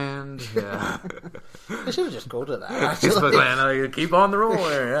 Facebook Land. Yeah. They should have just called it that. Actually. Facebook Land. You keep on the roll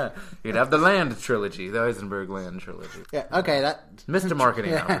there. Yeah. You'd have the Land trilogy, the Eisenberg Land trilogy. Yeah. Okay. That missed a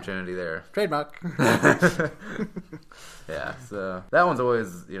marketing opportunity there. Trademark. Yeah. So that one's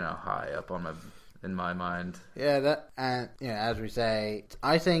always high up in my mind. Yeah, as we say,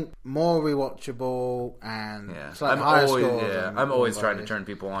 I think more rewatchable and slightly higher scores. Yeah, I'm always trying to turn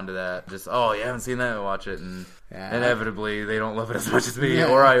people onto that. Just, you haven't seen that? Watch it. And inevitably, they don't love it as much as me,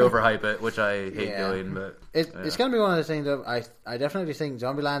 or I overhype it, which I hate doing. But it's going to be one of those things that I definitely think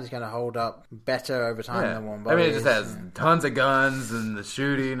Zombieland is going to hold up better over time than One Body. I mean, it just has tons of guns and the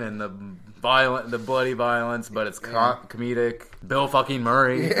shooting and the bloody violence, but it's comedic. Bill fucking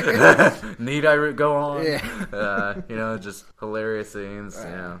Murray. Need I go on? Just hilarious scenes.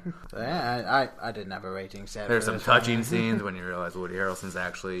 I didn't have a rating set. There's some touching scenes when you realize Woody Harrelson's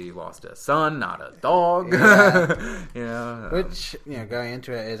actually lost a son, not a dog. Which going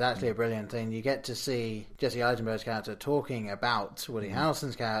into it is actually a brilliant thing. You get to see Jesse Eisenberg's character talking about Woody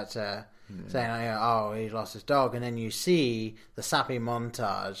Harrelson's character. Saying, he's lost his dog, and then you see the sappy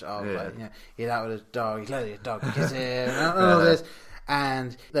montage of he's out with his dog, he's letting his dog kiss him, and all this,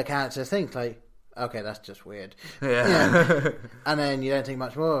 and the character thinks okay, that's just weird. And then you don't think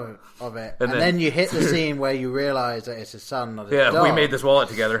much more of it, and then you hit the scene where you realise that it's his son, not his dog. We made this wallet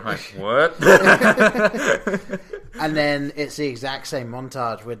together. Like, what? And then it's the exact same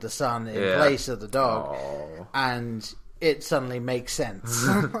montage with the son in place of the dog, and it suddenly makes sense.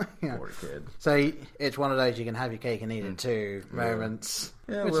 Poor kid. So it's one of those you can have your cake and eat it too moments.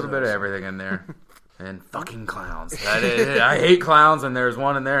 Yeah, a little bit of everything in there. And fucking clowns. I hate clowns, and there's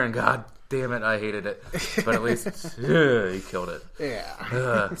one in there, and god damn it, I hated it. But at least he killed it.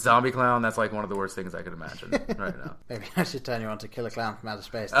 Yeah. Zombie clown, that's like one of the worst things I could imagine right now. Maybe I should turn you on to Killer Clown from Outer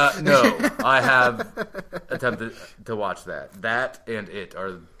Space. No, I have attempted to watch that. That and It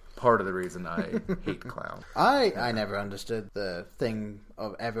are part of the reason I hate clowns. I never understood the thing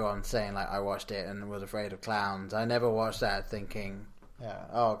of everyone saying I watched it and was afraid of clowns. I never watched that thinking,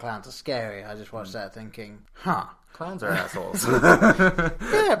 clowns are scary. I just watched that thinking, clowns are assholes.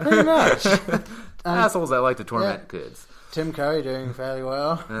 Yeah, pretty much. Assholes that like to torment kids. Tim Curry doing fairly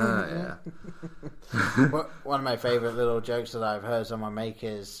well. Yeah. One of my favourite little jokes that I've heard someone make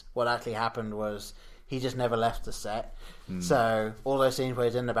is what actually happened was he just never left the set. So all those scenes where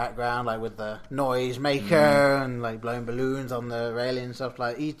he's in the background, with the noise maker and blowing balloons on the railing and stuff,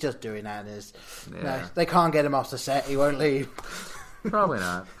 he's just doing that. They can't get him off the set. He won't leave. Probably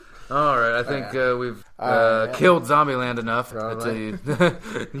not. All right, I think we've killed Zombieland enough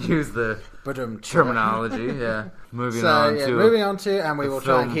to use the terminology. Yeah. Moving on to, and we will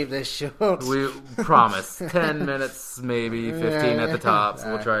try and keep this short. We promise 10 minutes, maybe 15 at the top. So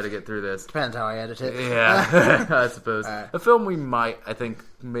we'll try to get through this. Depends how I edit it. Yeah, I suppose. A film we might, I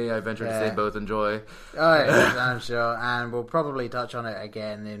venture to say, both enjoy. Oh, yes, I'm sure, and we'll probably touch on it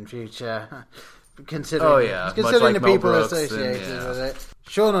again in future. Considering the people associated with it.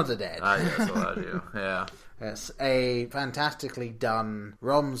 Shaun of the Dead. Yes, I do. Yeah. Yes, a fantastically done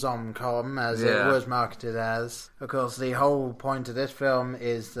rom-com, as it was marketed as. Of course, the whole point of this film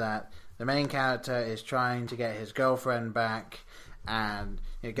is that the main character is trying to get his girlfriend back and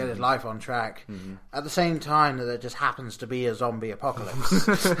get his life on track. At the same time that there just happens to be a zombie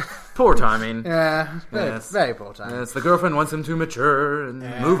apocalypse. Poor timing. Yeah, very poor timing. Yes, the girlfriend wants him to mature and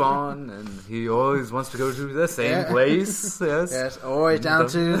move on, and he always wants to go to the same place. Yes, always down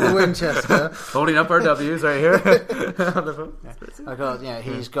to the Winchester. Holding up our W's right here on the phone. Of course,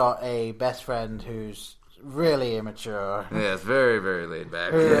 he's got a best friend who's really immature. Yes, very, very laid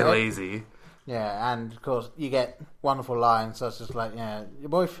back, lazy. Yeah, and of course you get wonderful lines such as like, your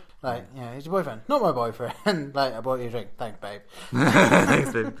boyfriend, he's your boyfriend, not my boyfriend. Like, I bought you a drink, thanks, babe.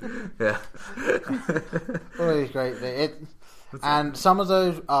 Thanks, babe. Yeah. All these great things. And some of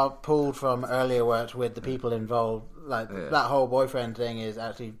those are pulled from earlier works with the people involved. Like that whole boyfriend thing is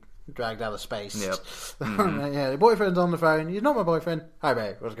actually dragged out of space. Yep. The boyfriend's on the phone. He's not my boyfriend. Hi,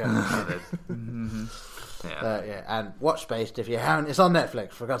 babe. What's going on? And watch Spaced if you haven't. It's on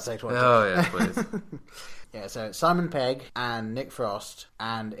Netflix, for God's sake. Yes, please. So it's Simon Pegg and Nick Frost,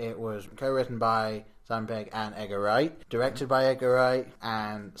 and it was co-written by Simon Pegg and Edgar Wright, directed by Edgar Wright,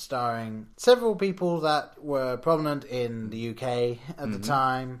 and starring several people that were prominent in the UK at the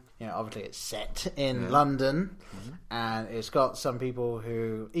time. Obviously it's set in London, and it's got some people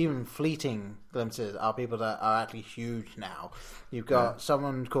who, even fleeting glimpses, are people that are actually huge now. You've got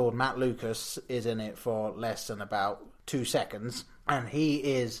someone called Matt Lucas is in it for less than about 2 seconds, and he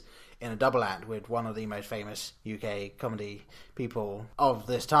is in a double act with one of the most famous UK comedy people of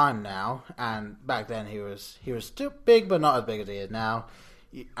this time now, and back then he was still big, but not as big as he is now.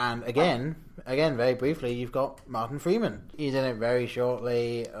 And again, very briefly, you've got Martin Freeman. He's in it very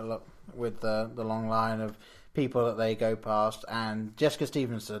shortly, with the long line of people that they go past, and Jessica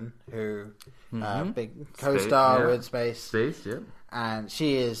Stevenson, who big co-star with Space, and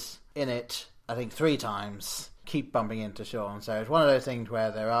she is in it, I think, 3 times. Keep bumping into Shaun, so it's one of those things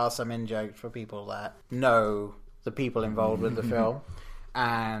where there are some in-jokes for people that know the people involved with the film,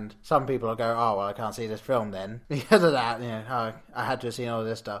 and some people will go, oh, well, I can't see this film then. Because of that, I had to have seen all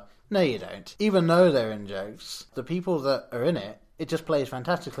this stuff. No, you don't. Even though they're in-jokes, the people that are in it, it just plays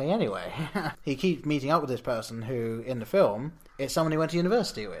fantastically anyway. He keeps meeting up with this person who, in the film, it's someone he went to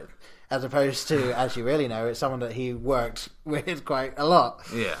university with. As opposed to, as you really know, it's someone that he worked with quite a lot.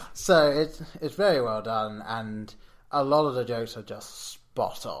 Yeah. So it's very well done, and a lot of the jokes are just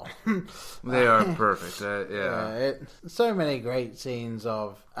spot on. They are perfect. So many great scenes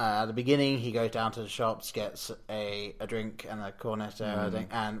of at the beginning he goes down to the shops, gets a drink and a cornetto, I think,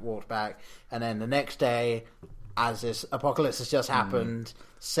 and walks back, and then the next day, as this apocalypse has just happened,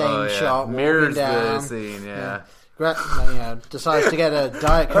 same shot, mirrors down, the scene. Decides to get a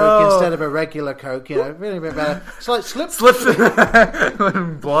Diet Coke instead of a regular Coke, really a bit better. Slight slips.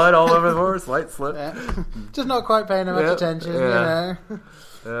 Blood all over the floor, slight slip. Just not quite paying much attention,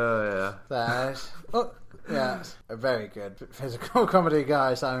 Oh, yeah. A very good physical comedy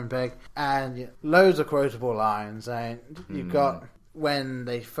guy, Simon Pegg, and loads of quotable lines. And you've got, when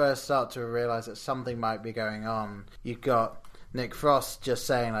they first start to realise that something might be going on, you've got Nick Frost just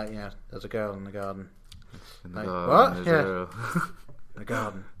saying, like, there's a girl in the garden. Like, what? Yeah. The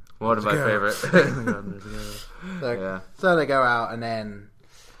garden. One of my favorite. So they go out, and then...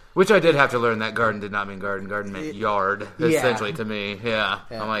 Which I did have to learn that garden did not mean garden. Garden meant yard, essentially, to me. Yeah.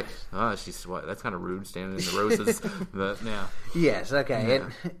 I'm like, that's kind of rude, standing in the roses. But, yeah. Yes, okay.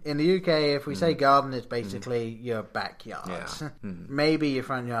 In the UK, if we say garden, it's basically your backyard. Yeah. Maybe your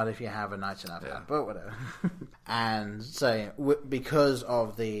front yard if you have a nice enough yard, but whatever. And so, because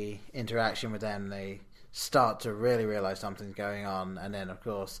of the interaction with them, they start to really realise something's going on. And then, of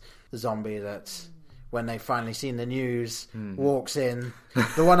course, the zombie that's... when they've finally seen the news, walks in.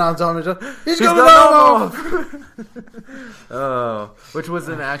 The one-armed zombie goes, he's got an arm off! Which was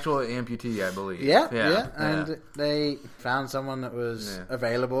an actual amputee, I believe. Yeah. And they found someone that was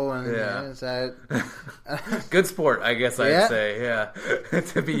available, and so good sport, I guess I'd say. Yeah,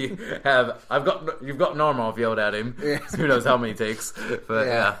 you've got an arm off yelled at him. Yeah. Who knows how many takes?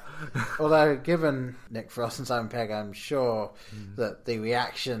 But Although, given Nick Frost and Simon Pegg, I'm sure that the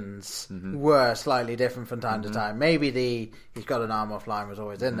reactions were slightly different from time to time. Maybe he's got an arm offline was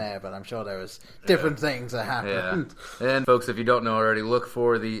always in there, but I'm sure there was different things that happened. Yeah. And folks, if you don't know already, look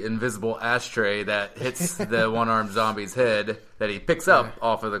for the invisible ashtray that hits the one-armed zombie's head that he picks up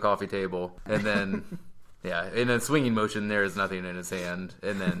off of the coffee table, and then in a swinging motion, there is nothing in his hand,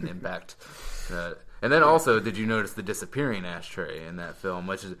 and then impact. And then also, did you notice the disappearing ashtray in that film,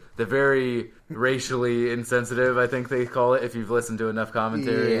 which is the very racially insensitive, I think they call it, if you've listened to enough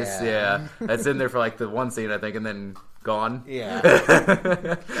commentaries. Yeah. That's in there for like the one scene, I think, and then gone. Yeah.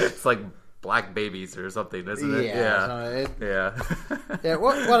 It's like black babies or something, isn't it? Yeah.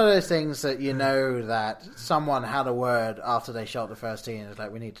 One of those things that you know that someone had a word after they shot the first scene. It's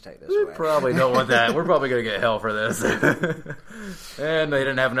like, we need to take this away. Probably don't want that. We're probably going to get hell for this. And they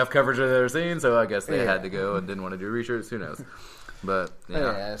didn't have enough coverage of their scene, so I guess they had to go and didn't want to do reshoots. Who knows? But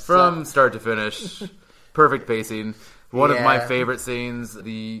from start to finish, perfect pacing. One of my favorite scenes,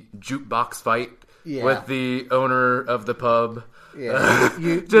 the jukebox fight with the owner of the pub. Yeah,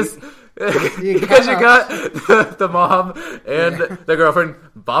 because you got the mom and the girlfriend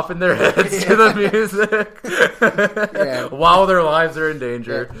bopping their heads to the music while their lives are in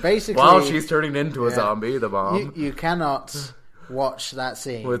danger. Basically, while she's turning into a zombie, the mom. You cannot watch that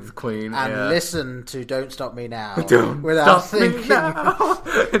scene with Queen and listen to "Don't Stop Me Now" without thinking.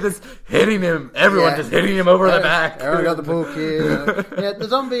 Just hitting him. Everyone just hitting him over the back. Everyone got the ball cue. The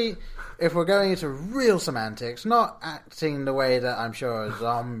zombie. If we're going into real semantics, not acting the way that I'm sure a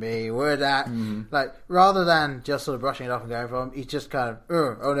zombie would act, like rather than just sort of brushing it off and going for him, he's just kind of,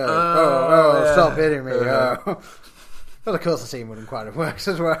 stop hitting me. But of course the scene wouldn't quite have worked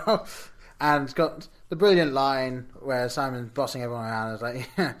as well. And it's got the brilliant line where Simon's bossing everyone around. It's like,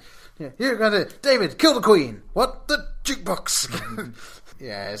 you're going to, David, kill the Queen. What? The jukebox.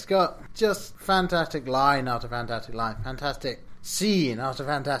 It's got just fantastic line after fantastic line. Fantastic scene after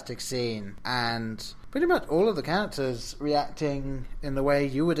fantastic scene, and pretty much all of the characters reacting in the way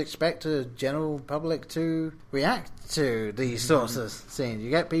you would expect a general public to react to these sorts of scenes. You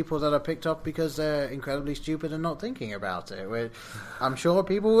get people that are picked up because they're incredibly stupid and not thinking about it. I'm sure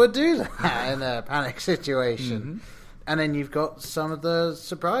people would do that in a panic situation. And then you've got some of the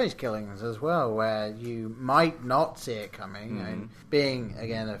surprise killings as well, where you might not see it coming. And being,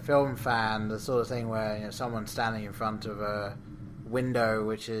 again, a film fan, the sort of thing where someone's standing in front of a window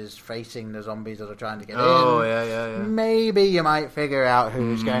which is facing the zombies that are trying to get in. Maybe you might figure out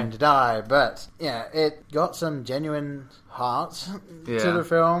who's going to die. But, it got some genuine heart to the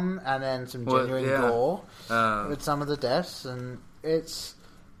film, and then some genuine gore with some of the deaths, and it's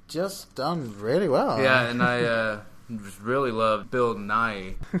just done really well. Yeah, and I really loved Bill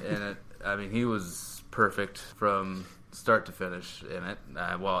Nye in it. I mean, he was perfect from start to finish in it.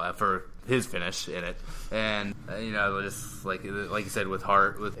 For his finish in it, and just like you said, with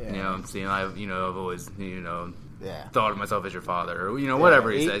heart, with I've always thought of myself as your father, or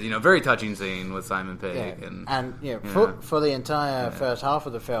whatever he said. Very touching scene with Simon Pegg, for the entire first half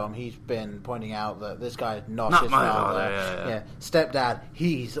of the film, he's been pointing out that this guy is not his my father. Stepdad,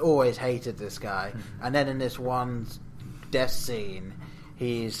 he's always hated this guy, and then in this one death scene,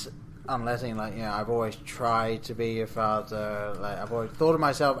 he's unletting, I've always tried to be your father, I've always thought of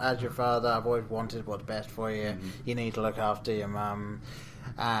myself as your father, I've always wanted what's best for you, you need to look after your mum.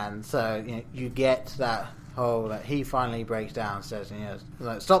 And so you get that whole, he finally breaks down and says,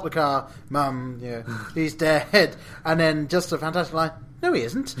 stop the car, mum, he's dead. And then just a fantastic line, no he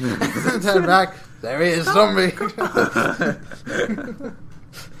isn't. Turn back, there he is, zombie.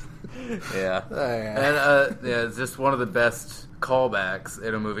 And it's just one of the best callbacks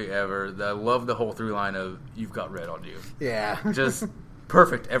in a movie ever. I love the whole through line of "You've got red on you." Just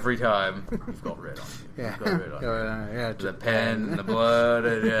perfect every time. You've got red on you. You've got red on you. The pen and the blood,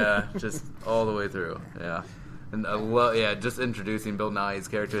 and just all the way through. And I love just introducing Bill Nye's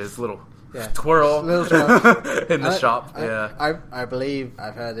character, his little twirl in the shop. I believe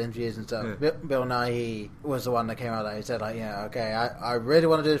I've heard interviews and stuff. Bill Nye was the one that came out and he said, I really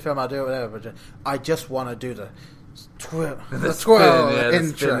want to do the film, I'll do it, whatever, but I just want to do the twirl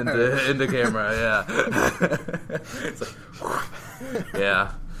intro into camera.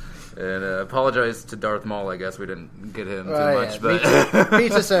 And apologize to Darth Maul. I guess we didn't get him too much, but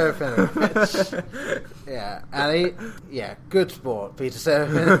Peter Serafinovich. And good sport, Peter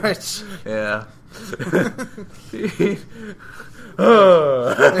Serafinovich.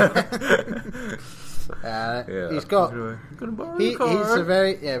 He's got. He's a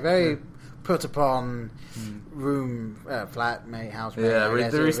very put upon room, flatmate, housemate. Yeah,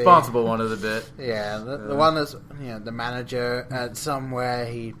 the responsible one of the bit. Yeah, the one that's the manager at somewhere.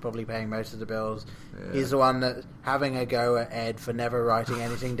 He's probably paying most of the bills. Yeah. He's the one that's having a go at Ed for never writing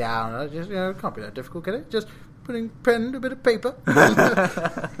anything down. I just it can't be that difficult, can it? Just putting pen to a bit of paper.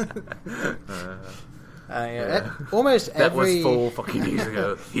 Almost every... That was 4 fucking years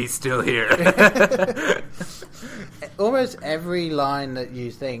ago. He's still here. Almost every line that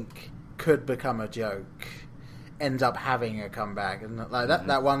you think could become a joke ends up having a comeback. And like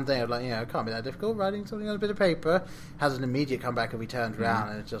that one thing of like, it can't be that difficult, writing something on a bit of paper, has an immediate comeback if he turns around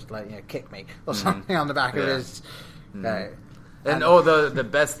and it's just like, kick me, or something on the back of his... And the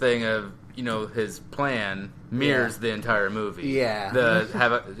best thing of his plan mirrors the entire movie. Yeah,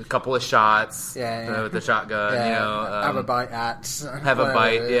 have a couple of shots. With the shotgun. Have a bite at. Have a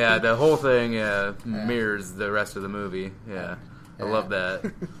bite. Yeah, the whole thing. Mirrors the rest of the movie. Yeah, I love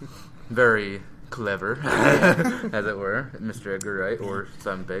that. Very clever, as it were, Mr. Edgar Wright or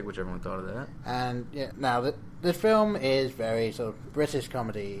Simon Pegg, whichever one thought of that. And now the film is very sort of British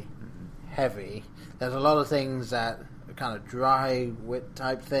comedy heavy. There's a lot of things that kind of dry wit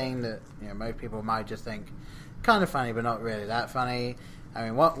type thing that most people might just think kind of funny but not really that funny. I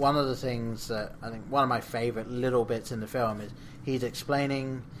mean, one of the things that I think one of my favourite little bits in the film is he's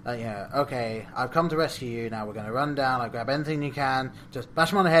explaining okay, I've come to rescue you, now we're going to run down, grab anything you can, just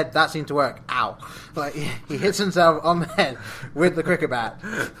bash him on the head, that seemed to work, ow. Like, he hits himself on the head with the cricket bat,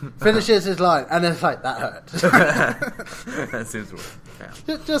 finishes his line, and it's like, that hurt. That seems to work,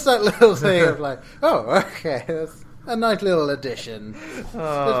 yeah. Just that little thing of like, oh, okay, that's a nice little addition.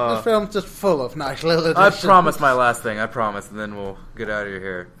 This film's just full of nice little additions. I promise my last thing. I promise, and then we'll get out of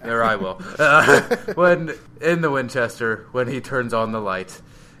here. Or I will. When in the Winchester, when he turns on the light,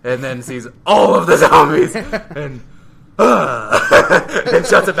 and then sees all of the zombies, and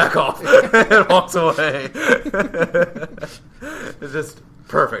shuts it back off and walks away. It's just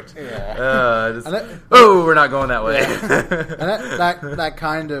perfect. Yeah. We're not going that way. Yeah. And that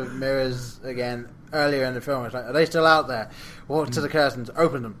kind of mirrors again. Earlier in the film, it's like, are they still out there? Walks to the curtains,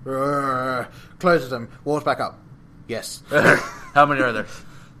 opens them, closes them, walks back up. Yes. How many are there?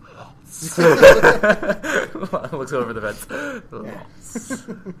 Looks over the fence.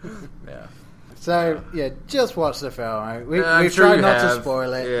 Yeah. So, just watch the film. We've tried not to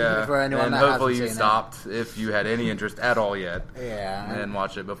spoil it for anyone that hasn't seen it. And hopefully you stopped if you had any interest at all yet. Yeah. And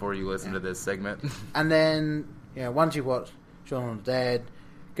watch it before you listen to this segment. And then, once you've watched Shaun of the Dead,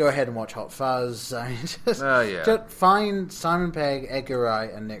 go ahead and watch Hot Fuzz. Just find Simon Pegg, Edgar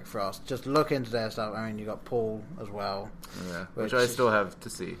Wright, and Nick Frost. Just look into their stuff. I mean, you got Paul as well. Yeah, which I still have to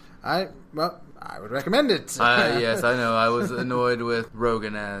see. I would recommend it. Yes, I know. I was annoyed with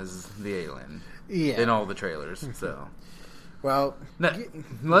Rogan as the alien in all the trailers. So, well,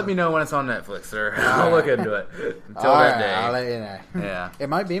 let me know when it's on Netflix, sir. I'll look into it. Until that day, I'll let you know. Yeah, it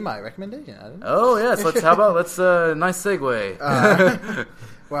might be my recommendation. I don't know. Oh yes, let's nice segue.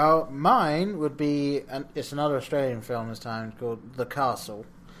 Well, mine would be, it's another Australian film this time, called The Castle.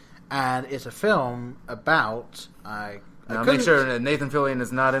 And it's a film about... Now make sure Nathan Fillion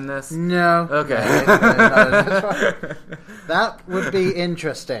is not in this? No. Okay. That would be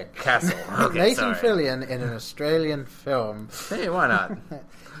interesting. Castle. Okay, Nathan Fillion in an Australian film. Hey, why not?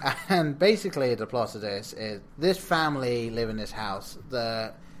 And basically the plot of this is, this family live in this house.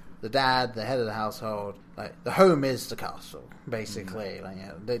 The dad, the head of the household, the home is the castle, basically.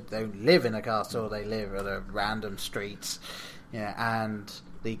 They don't live in a castle, they live at a random street. And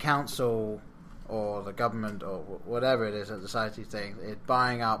the council or the government or whatever it is that decides these things is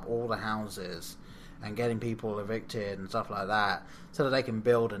buying up all the houses and getting people evicted and stuff like that so that they can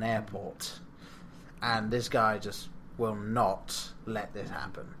build an airport. And this guy just will not let this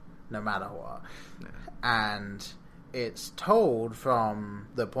happen, no matter what. Yeah. And it's told from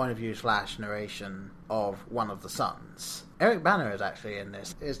the point of view / narration of one of the sons. Eric Bana is actually in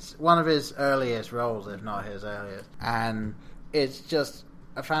this. It's one of his earliest roles, if not his earliest. And it's just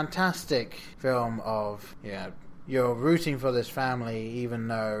a fantastic film of, you're rooting for this family, even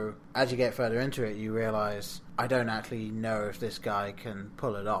though as you get further into it, you realise, I don't actually know if this guy can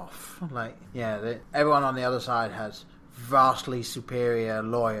pull it off. Everyone on the other side has vastly superior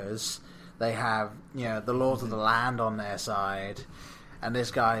lawyers. They have, the laws of the land on their side. And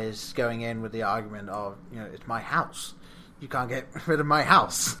this guy is going in with the argument of, it's my house. You can't get rid of my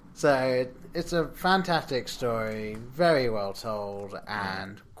house. So it's a fantastic story, very well told,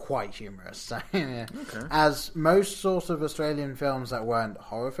 and quite humorous. Okay. As most sorts of Australian films that weren't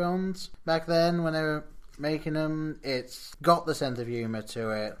horror films back then, when they were making them, it's got the sense of humour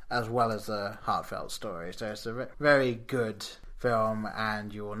to it, as well as the heartfelt story. So it's a very good film,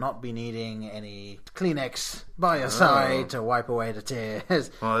 and you will not be needing any Kleenex by your side to wipe away the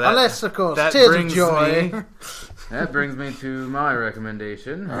tears. Well, unless, of course, tears of joy. That brings me to my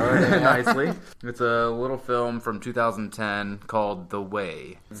recommendation. Nicely. It's a little film from 2010 called The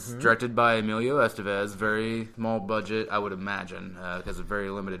Way. It's directed by Emilio Estevez. Very small budget, I would imagine, because of very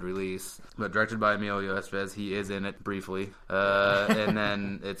limited release. But directed by Emilio Estevez. He is in it briefly. And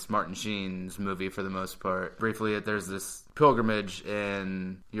then it's Martin Sheen's movie for the most part. Briefly, there's this pilgrimage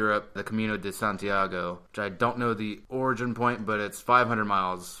in Europe, the Camino de Santiago, which I don't know the origin point, but it's 500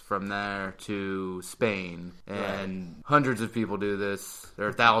 miles from there to Spain. And hundreds of people do this,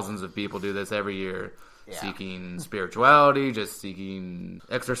 or thousands of people do this every year, seeking spirituality, just seeking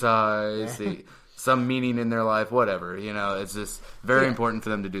exercise, some meaning in their life, whatever. You know, it's just very important for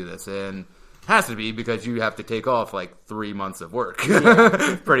them to do this. And has to be, because you have to take off like 3 months of work,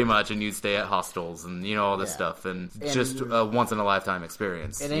 pretty much, and you stay at hostels and, you know, all this stuff, and just a once-in-a-lifetime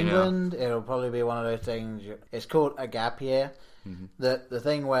experience. In England, it'll probably be one of those things, it's called a gap year. The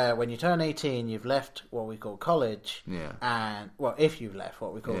thing where when you turn 18, you've left what we call college, and, well, if you've left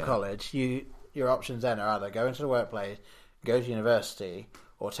what we call college, your options then are either go into the workplace, go to university,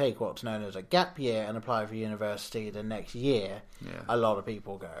 or take what's known as a gap year and apply for university the next year. A lot of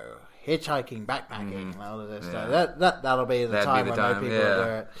people go hitchhiking, backpacking, all of this stuff. That'll be the time when most people will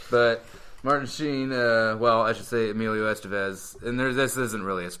do it. But Martin Sheen, well, I should say Emilio Estevez, and this isn't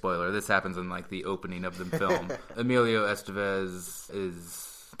really a spoiler. This happens in like the opening of the film. Emilio Estevez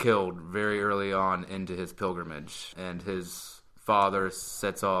is killed very early on into his pilgrimage, and his father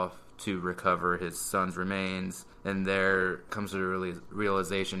sets off to recover his son's remains, and there comes to the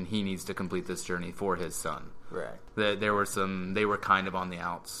realization he needs to complete this journey for his son. Right. That they were kind of on the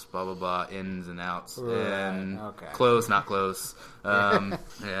outs, blah, blah, blah, ins and outs, and close, not close.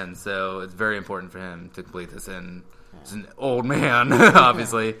 And so it's very important for him to complete this. And he's an old man,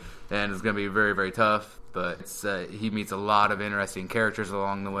 obviously, and it's going to be very, very tough. But he meets a lot of interesting characters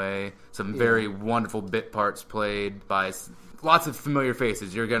along the way. Some very wonderful bit parts played by lots of familiar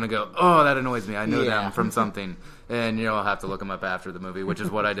faces. You're going to go, oh, that annoys me. I know them from something. And you'll have to look them up after the movie, which is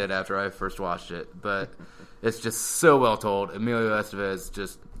what I did after I first watched it. But it's just so well told. Emilio Estevez,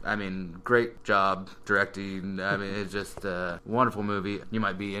 just, I mean, great job directing. I mean, it's just a wonderful movie. You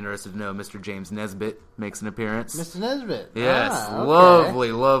might be interested to know Mr. James Nesbitt makes an appearance. Mr. Nesbitt? Yes.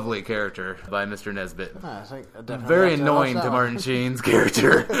 Lovely, lovely character by Mr. Nesbitt. I think very annoying to Martin Sheen's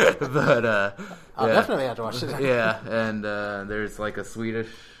character. But, I'll definitely have to watch it. And there's like a Swedish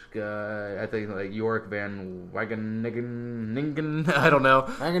guy, I think like York Van Wageningen, I don't know.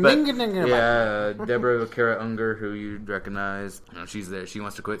 But, Deborah Kara Unger, who you'd recognize, you know, she's there. She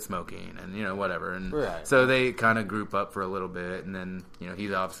wants to quit smoking, and you know, whatever. And so they kind of group up for a little bit, and then, you know,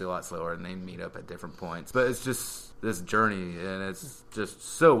 he's obviously a lot slower, and they meet up at different points. But it's just this journey, and it's just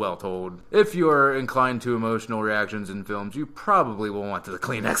so well told. If you're inclined to emotional reactions in films, you probably will want the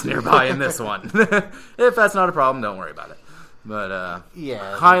Kleenex nearby in this one. If that's not a problem, don't worry about it. But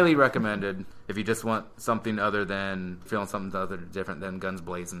highly recommended if you just want something other than feeling something other different than guns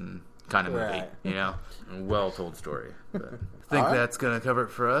blazing kind of movie, you know, well told story. But I think that's gonna cover it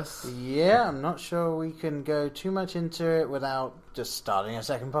for us. Yeah, I'm not sure we can go too much into it without just starting a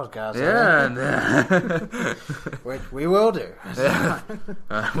second podcast. Which we will do.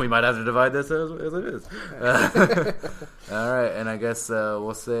 We might have to divide this as it is. All right, and I guess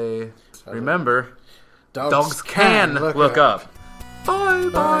we'll say, remember. Dogs can look up. Bye,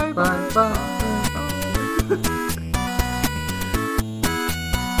 bye, bye, bye.